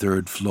on the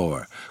 3rd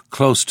floor,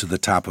 close to the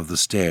top of the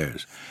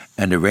stairs,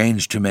 and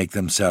arranged to make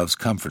themselves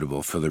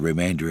comfortable for the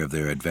remainder of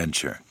their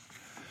adventure.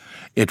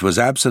 It was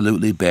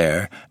absolutely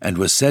bare, and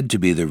was said to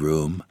be the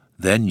room,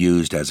 then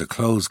used as a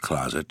clothes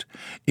closet,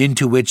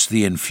 into which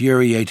the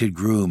infuriated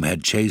groom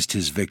had chased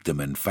his victim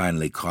and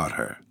finally caught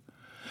her.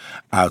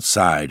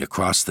 Outside,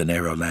 across the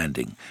narrow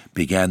landing,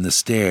 began the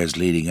stairs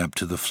leading up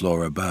to the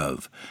floor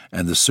above,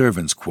 and the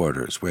servants'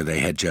 quarters where they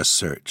had just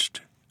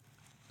searched.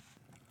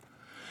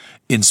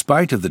 In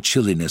spite of the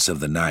chilliness of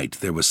the night,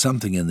 there was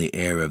something in the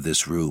air of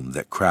this room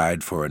that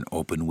cried for an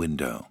open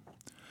window.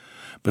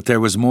 But there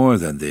was more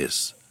than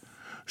this.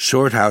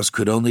 Shorthouse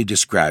could only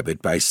describe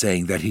it by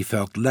saying that he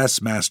felt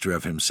less master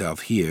of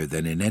himself here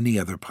than in any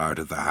other part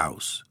of the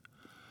house.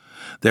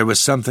 There was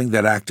something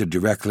that acted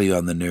directly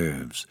on the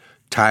nerves,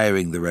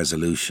 tiring the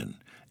resolution,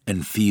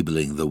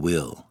 enfeebling the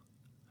will.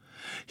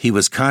 He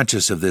was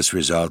conscious of this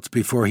result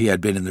before he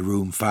had been in the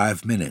room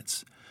 5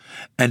 minutes,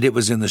 and it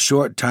was in the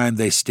short time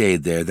they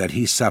stayed there that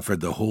he suffered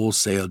the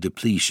wholesale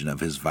depletion of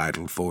his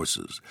vital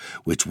forces,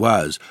 which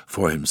was,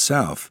 for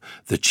himself,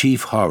 the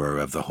chief horror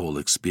of the whole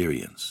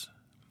experience.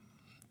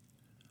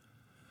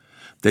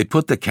 They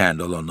put the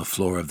candle on the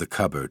floor of the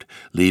cupboard,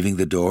 leaving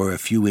the door a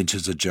few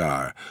inches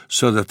ajar,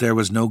 so that there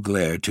was no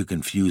glare to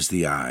confuse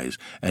the eyes,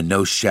 and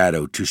no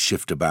shadow to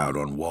shift about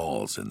on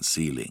walls and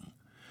ceiling.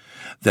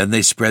 Then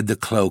they spread the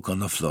cloak on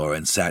the floor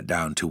and sat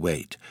down to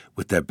wait,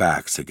 with their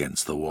backs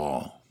against the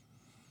wall.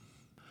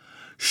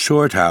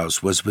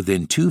 Shorthouse was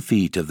within 2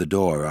 feet of the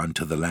door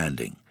onto the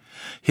landing,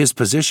 His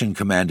position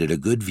commanded a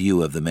good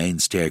view of the main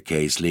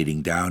staircase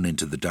leading down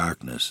into the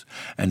darkness,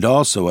 and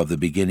also of the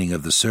beginning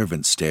of the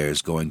servants'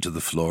 stairs going to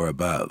the floor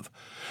above.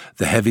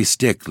 The heavy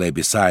stick lay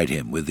beside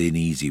him within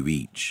easy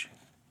reach.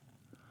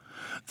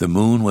 The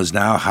moon was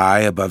now high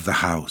above the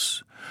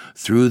house.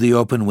 Through the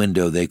open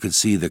window they could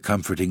see the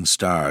comforting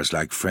stars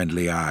like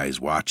friendly eyes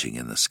watching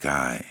in the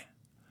sky.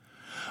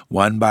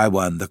 One by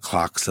one the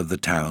clocks of the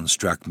town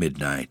struck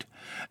midnight,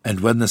 and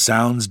when the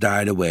sounds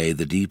died away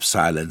the deep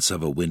silence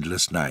of a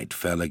windless night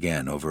fell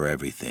again over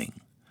everything.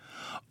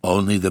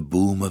 Only the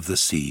boom of the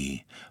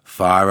sea,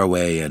 far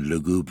away and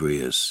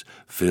lugubrious,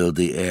 filled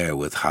the air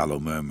with hollow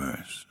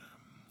murmurs.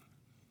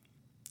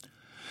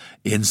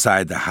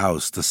 Inside the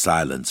house the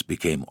silence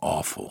became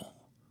awful.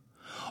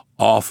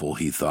 Awful,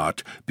 he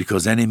thought,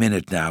 because any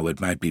minute now it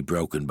might be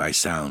broken by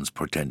sounds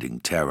portending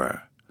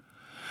terror.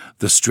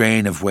 The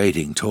strain of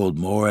waiting told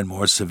more and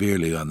more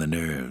severely on the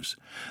nerves.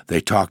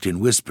 They talked in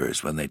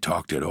whispers when they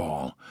talked at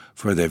all,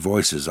 for their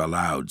voices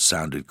aloud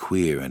sounded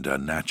queer and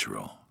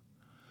unnatural.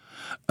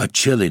 A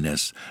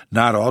chilliness,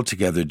 not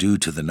altogether due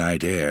to the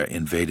night air,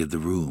 invaded the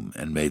room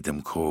and made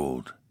them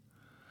cold.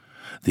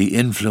 The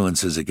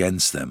influences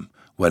against them,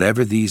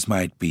 whatever these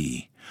might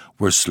be,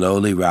 were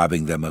slowly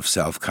robbing them of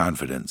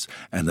self-confidence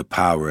and the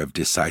power of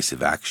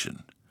decisive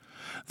action.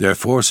 Their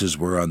forces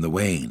were on the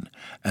wane,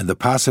 and the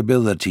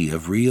possibility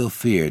of real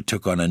fear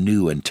took on a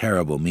new and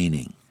terrible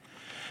meaning.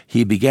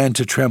 He began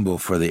to tremble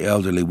for the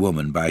elderly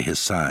woman by his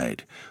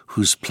side,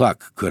 whose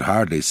pluck could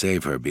hardly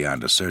save her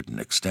beyond a certain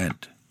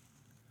extent.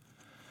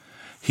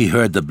 He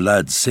heard the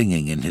blood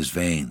singing in his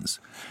veins.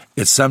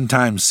 It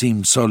sometimes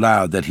seemed so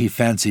loud that he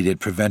fancied it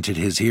prevented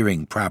his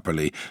hearing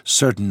properly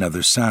certain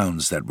other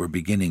sounds that were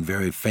beginning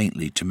very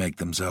faintly to make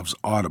themselves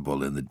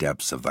audible in the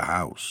depths of the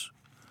house.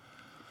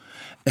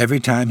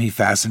 Every time he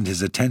fastened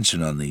his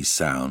attention on these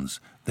sounds,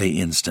 they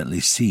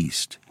instantly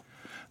ceased.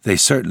 They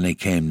certainly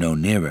came no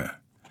nearer.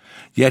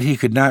 Yet he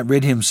could not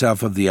rid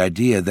himself of the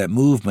idea that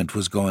movement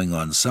was going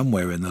on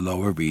somewhere in the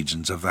lower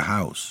regions of the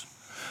house.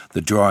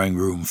 The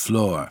drawing-room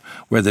floor,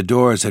 where the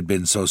doors had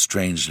been so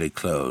strangely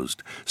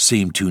closed,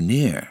 seemed too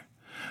near.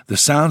 The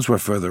sounds were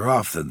further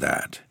off than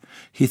that.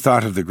 He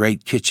thought of the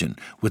great kitchen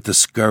with the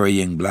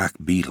scurrying black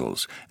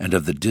beetles and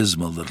of the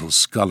dismal little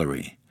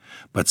scullery.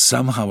 But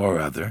somehow or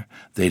other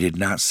they did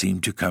not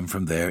seem to come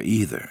from there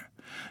either.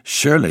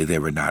 Surely they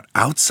were not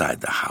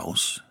outside the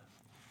house.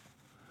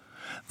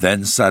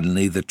 Then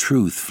suddenly the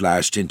truth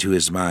flashed into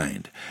his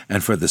mind,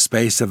 and for the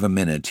space of a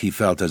minute he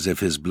felt as if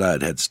his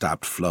blood had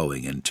stopped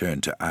flowing and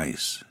turned to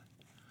ice.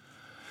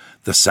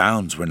 The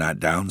sounds were not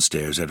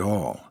downstairs at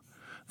all.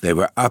 They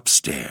were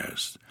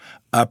upstairs.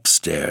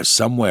 Upstairs,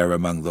 somewhere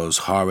among those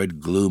horrid,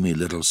 gloomy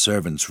little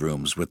servants'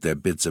 rooms with their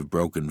bits of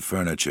broken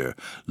furniture,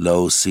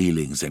 low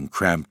ceilings, and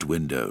cramped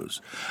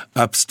windows.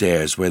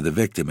 Upstairs, where the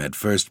victim had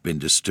first been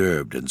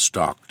disturbed and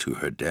stalked to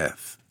her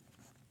death.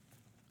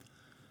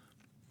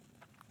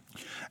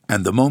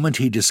 And the moment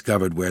he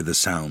discovered where the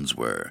sounds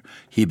were,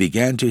 he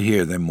began to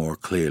hear them more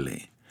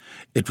clearly.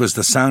 It was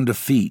the sound of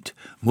feet,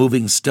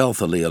 moving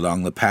stealthily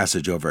along the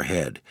passage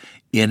overhead,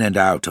 in and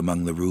out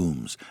among the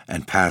rooms,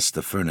 and past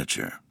the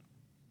furniture.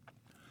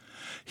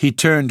 He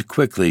turned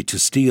quickly to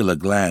steal a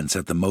glance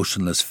at the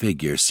motionless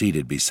figure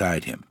seated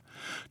beside him,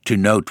 to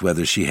note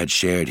whether she had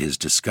shared his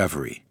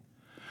discovery.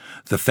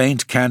 The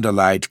faint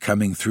candlelight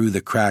coming through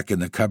the crack in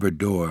the cupboard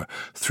door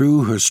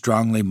threw her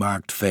strongly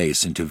marked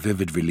face into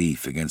vivid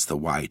relief against the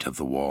white of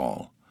the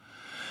wall.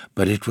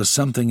 But it was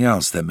something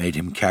else that made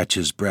him catch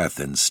his breath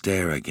and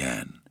stare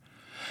again.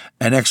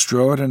 An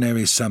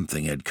extraordinary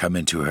something had come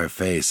into her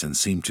face and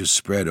seemed to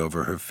spread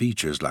over her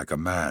features like a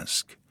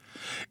mask.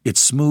 It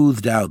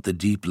smoothed out the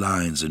deep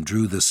lines and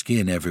drew the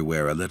skin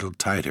everywhere a little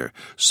tighter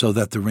so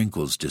that the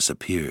wrinkles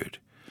disappeared.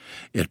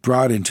 It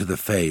brought into the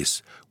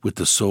face, with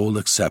the sole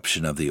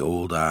exception of the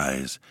old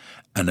eyes,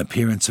 an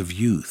appearance of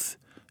youth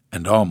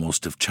and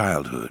almost of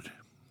childhood.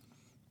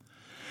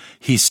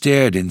 He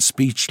stared in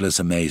speechless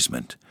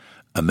amazement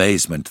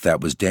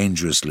that was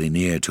dangerously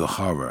near to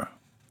horror.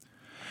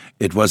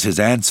 It was his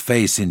aunt's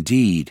face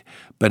indeed,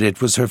 but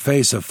it was her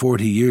face of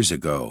 40 years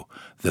ago,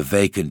 the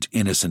vacant,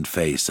 innocent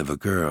face of a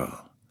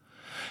girl.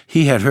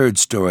 He had heard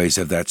stories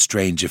of that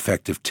strange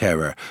effect of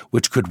terror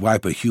which could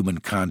wipe a human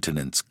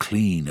countenance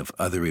clean of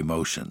other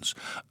emotions,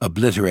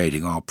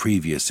 obliterating all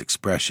previous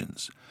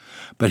expressions.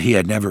 But he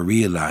had never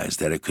realized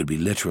that it could be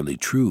literally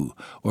true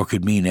or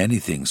could mean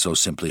anything so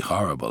simply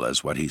horrible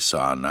as what he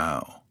saw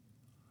now.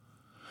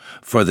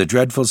 For the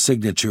dreadful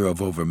signature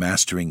of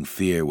overmastering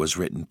fear was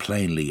written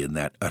plainly in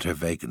that utter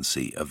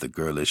vacancy of the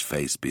girlish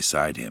face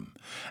beside him,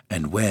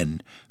 and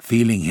when,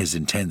 feeling his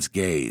intense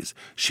gaze,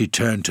 she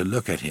turned to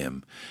look at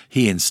him,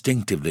 he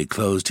instinctively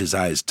closed his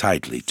eyes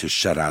tightly to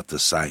shut out the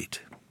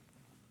sight.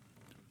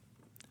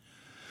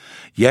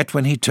 Yet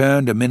when he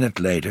turned a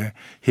minute later,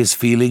 his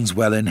feelings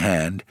well in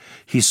hand,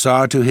 he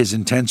saw to his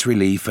intense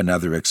relief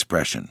another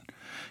expression.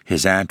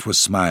 His aunt was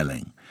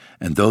smiling,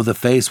 and though the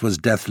face was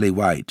deathly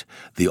white,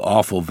 the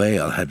awful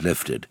veil had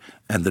lifted,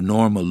 and the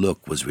normal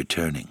look was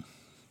returning.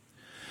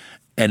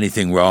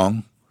 "Anything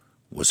wrong?"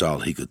 was all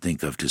he could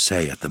think of to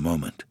say at the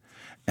moment,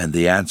 and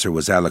the answer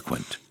was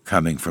eloquent,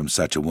 coming from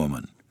such a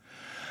woman.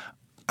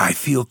 "I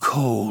feel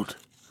cold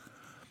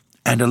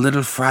and a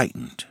little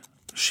frightened,"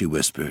 she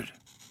whispered.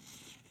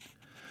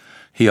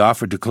 He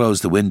offered to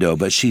close the window,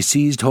 but she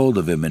seized hold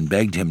of him and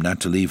begged him not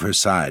to leave her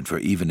side for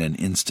even an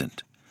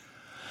instant.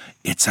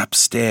 "It's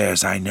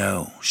upstairs, I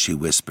know," she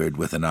whispered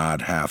with an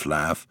odd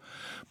half-laugh,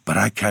 "but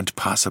I can't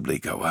possibly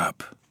go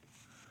up."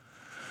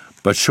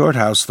 But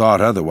Shorthouse thought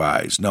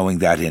otherwise, knowing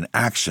that in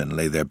action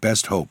lay their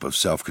best hope of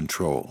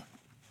self-control.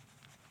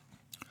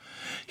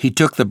 He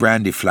took the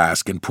brandy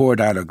flask and poured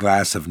out a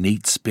glass of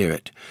neat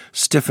spirit,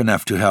 stiff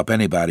enough to help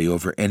anybody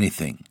over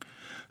anything.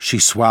 She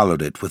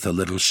swallowed it with a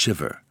little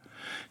shiver.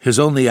 His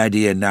only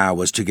idea now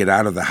was to get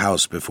out of the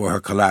house before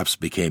her collapse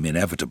became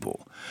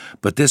inevitable,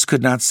 but this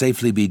could not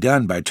safely be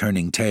done by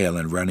turning tail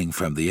and running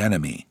from the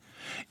enemy.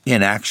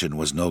 Inaction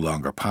was no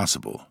longer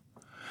possible.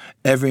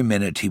 Every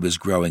minute he was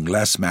growing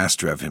less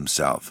master of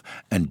himself,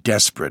 and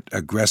desperate,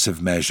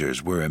 aggressive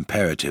measures were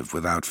imperative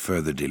without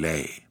further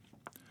delay.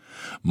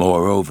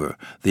 Moreover,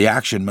 the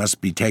action must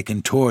be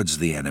taken towards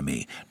the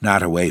enemy,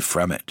 not away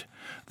from it.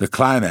 The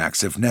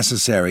climax, if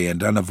necessary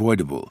and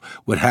unavoidable,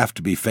 would have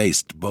to be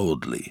faced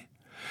boldly.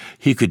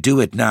 He could do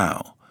it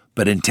now,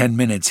 but in 10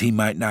 minutes he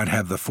might not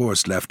have the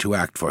force left to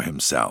act for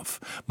himself,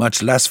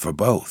 much less for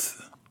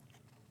both.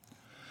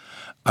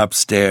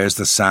 Upstairs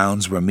the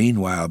sounds were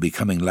meanwhile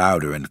becoming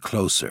louder and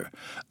closer,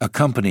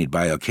 accompanied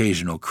by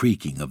occasional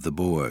creaking of the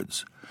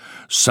boards.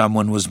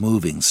 Someone was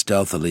moving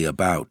stealthily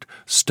about,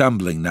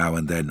 stumbling now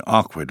and then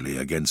awkwardly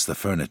against the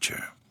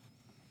furniture.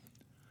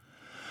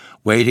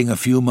 Waiting a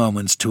few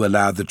moments to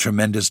allow the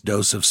tremendous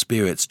dose of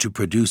spirits to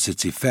produce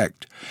its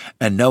effect,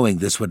 and knowing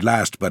this would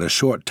last but a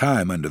short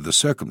time under the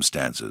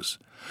circumstances,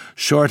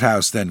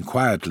 Shorthouse then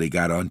quietly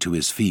got onto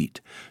his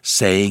feet,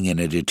 saying in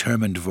a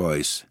determined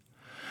voice,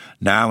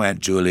 "Now,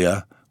 Aunt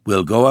Julia,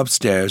 we'll go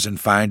upstairs and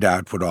find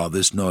out what all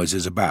this noise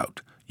is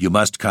about. You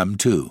must come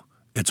too.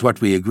 It's what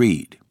we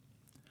agreed."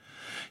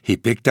 He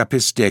picked up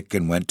his stick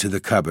and went to the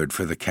cupboard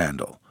for the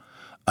candle.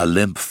 A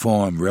limp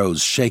form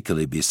rose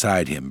shakily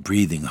beside him,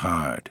 breathing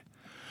hard.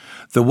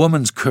 The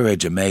woman's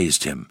courage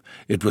amazed him.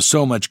 It was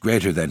so much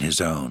greater than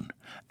his own.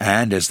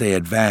 And as they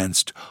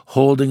advanced,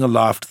 holding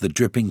aloft the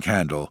dripping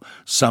candle,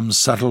 some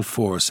subtle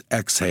force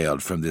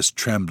exhaled from this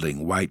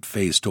trembling,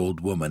 white-faced old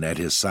woman at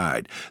his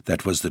side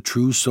that was the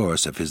true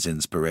source of his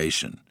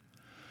inspiration.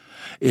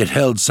 It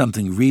held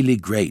something really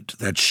great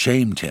that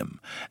shamed him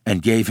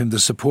and gave him the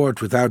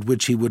support without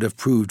which he would have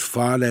proved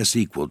far less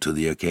equal to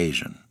the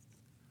occasion.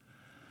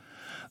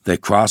 They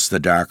crossed the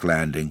dark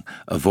landing,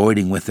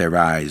 avoiding with their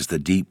eyes the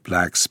deep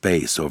black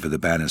space over the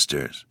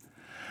banisters.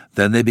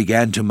 Then they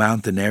began to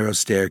mount the narrow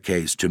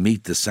staircase to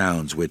meet the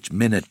sounds which,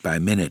 minute by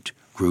minute,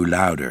 grew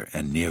louder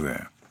and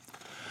nearer.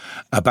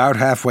 About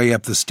halfway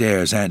up the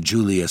stairs Aunt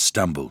Julia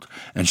stumbled,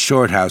 and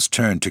Shorthouse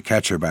turned to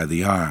catch her by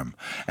the arm,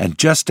 and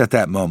just at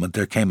that moment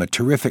there came a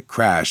terrific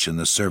crash in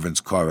the servants'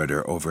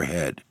 corridor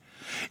overhead.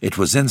 It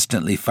was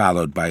instantly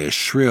followed by a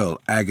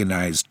shrill,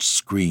 agonized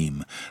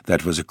scream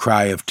that was a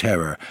cry of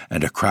terror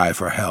and a cry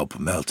for help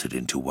melted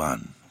into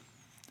one.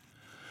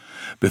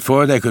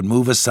 Before they could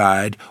move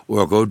aside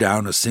or go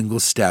down a single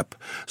step,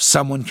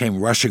 someone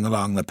came rushing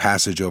along the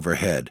passage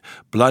overhead,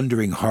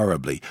 blundering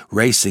horribly,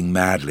 racing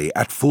madly,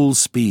 at full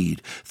speed,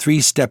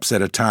 3 steps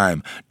at a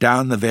time,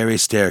 down the very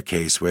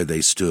staircase where they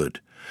stood.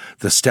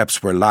 The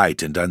steps were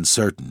light and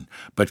uncertain,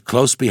 but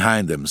close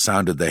behind them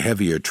sounded the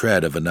heavier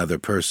tread of another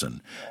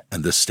person,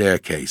 and the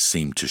staircase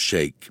seemed to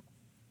shake.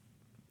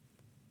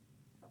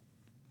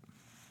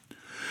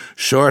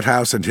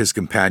 Shorthouse and his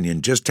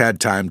companion just had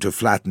time to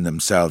flatten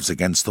themselves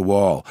against the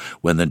wall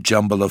when the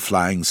jumble of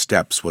flying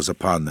steps was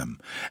upon them,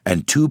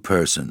 and 2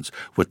 persons,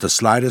 with the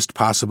slightest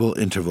possible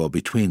interval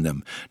between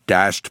them,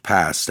 dashed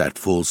past at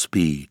full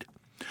speed.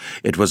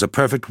 It was a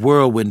perfect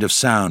whirlwind of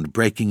sound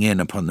breaking in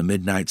upon the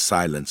midnight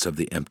silence of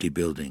the empty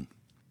building.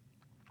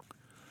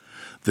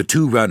 The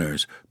 2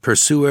 runners,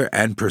 pursuer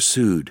and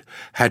pursued,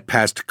 had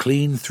passed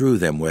clean through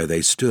them where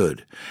they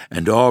stood,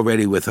 and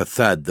already with a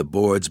thud the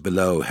boards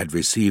below had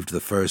received the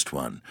first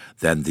one,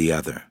 then the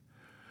other.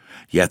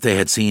 Yet they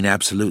had seen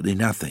absolutely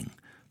nothing,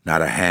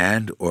 not a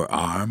hand or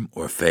arm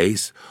or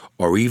face,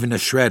 or even a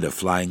shred of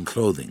flying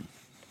clothing.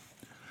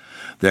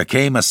 There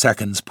came a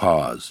second's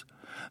pause.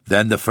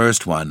 Then the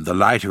first one, the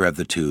lighter of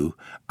the 2,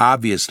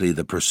 obviously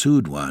the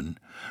pursued one,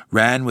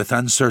 ran with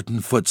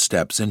uncertain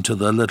footsteps into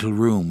the little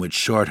room which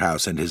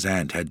Shorthouse and his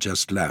aunt had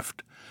just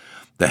left.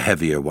 The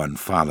heavier one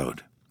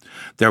followed.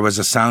 There was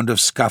a sound of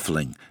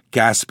scuffling,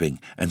 gasping,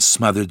 and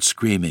smothered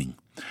screaming,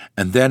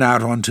 and then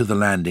out onto the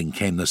landing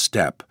came the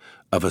step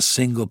of a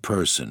single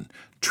person,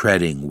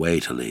 treading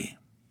weightily.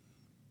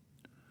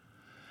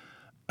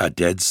 A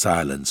dead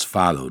silence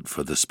followed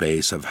for the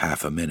space of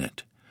half a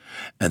minute,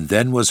 and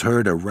then was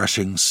heard a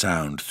rushing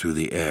sound through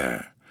the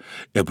air.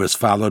 It was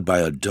followed by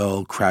a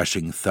dull,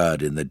 crashing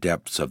thud in the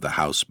depths of the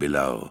house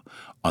below,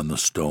 on the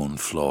stone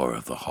floor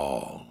of the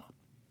hall.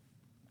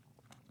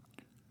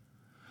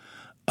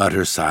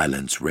 Utter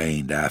silence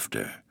reigned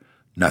after.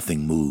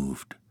 Nothing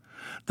moved.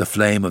 The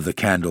flame of the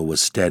candle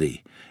was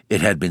steady.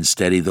 It had been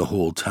steady the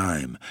whole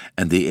time,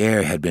 and the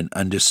air had been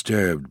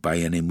undisturbed by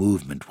any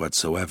movement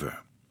whatsoever.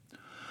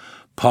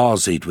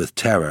 Palsied with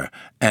terror,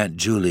 Aunt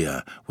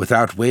Julia,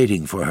 without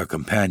waiting for her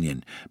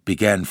companion,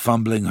 began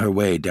fumbling her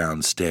way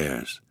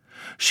downstairs.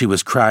 She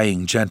was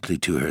crying gently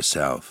to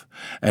herself,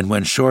 and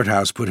when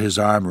Shorthouse put his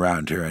arm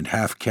round her and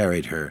half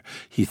carried her,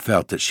 he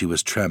felt that she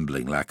was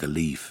trembling like a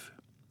leaf.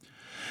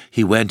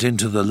 He went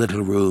into the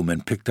little room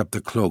and picked up the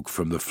cloak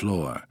from the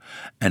floor,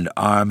 and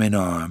arm in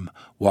arm,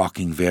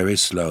 walking very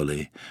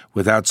slowly,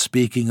 without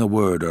speaking a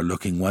word or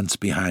looking once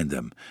behind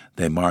them,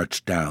 they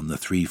marched down the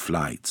 3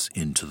 flights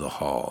into the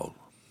hall.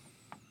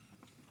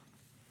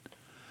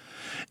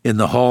 In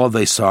the hall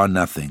they saw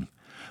nothing,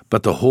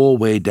 but the whole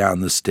way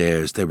down the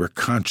stairs they were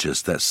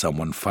conscious that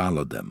someone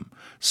followed them,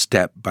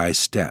 step by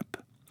step.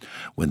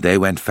 When they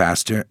went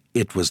faster,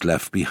 it was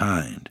left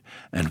behind,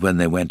 and when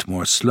they went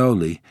more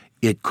slowly,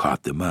 it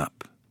caught them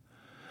up.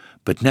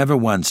 But never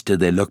once did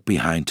they look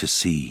behind to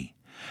see,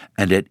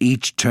 and at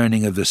each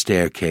turning of the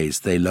staircase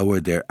they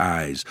lowered their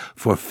eyes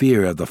for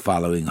fear of the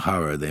following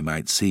horror they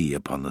might see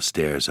upon the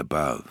stairs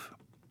above.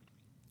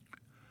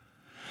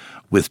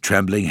 With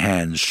trembling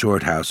hands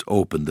Shorthouse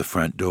opened the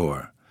front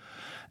door,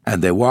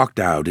 and they walked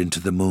out into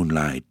the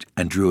moonlight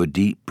and drew a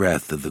deep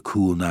breath of the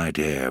cool night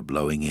air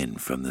blowing in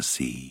from the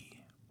sea.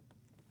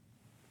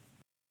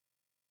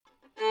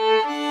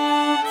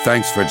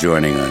 Thanks for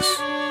joining us.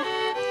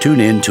 Tune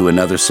in to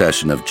another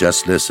session of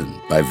Just Listen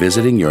by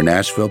visiting your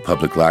Nashville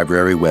Public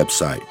Library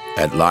website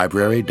at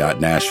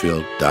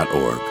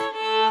library.nashville.org.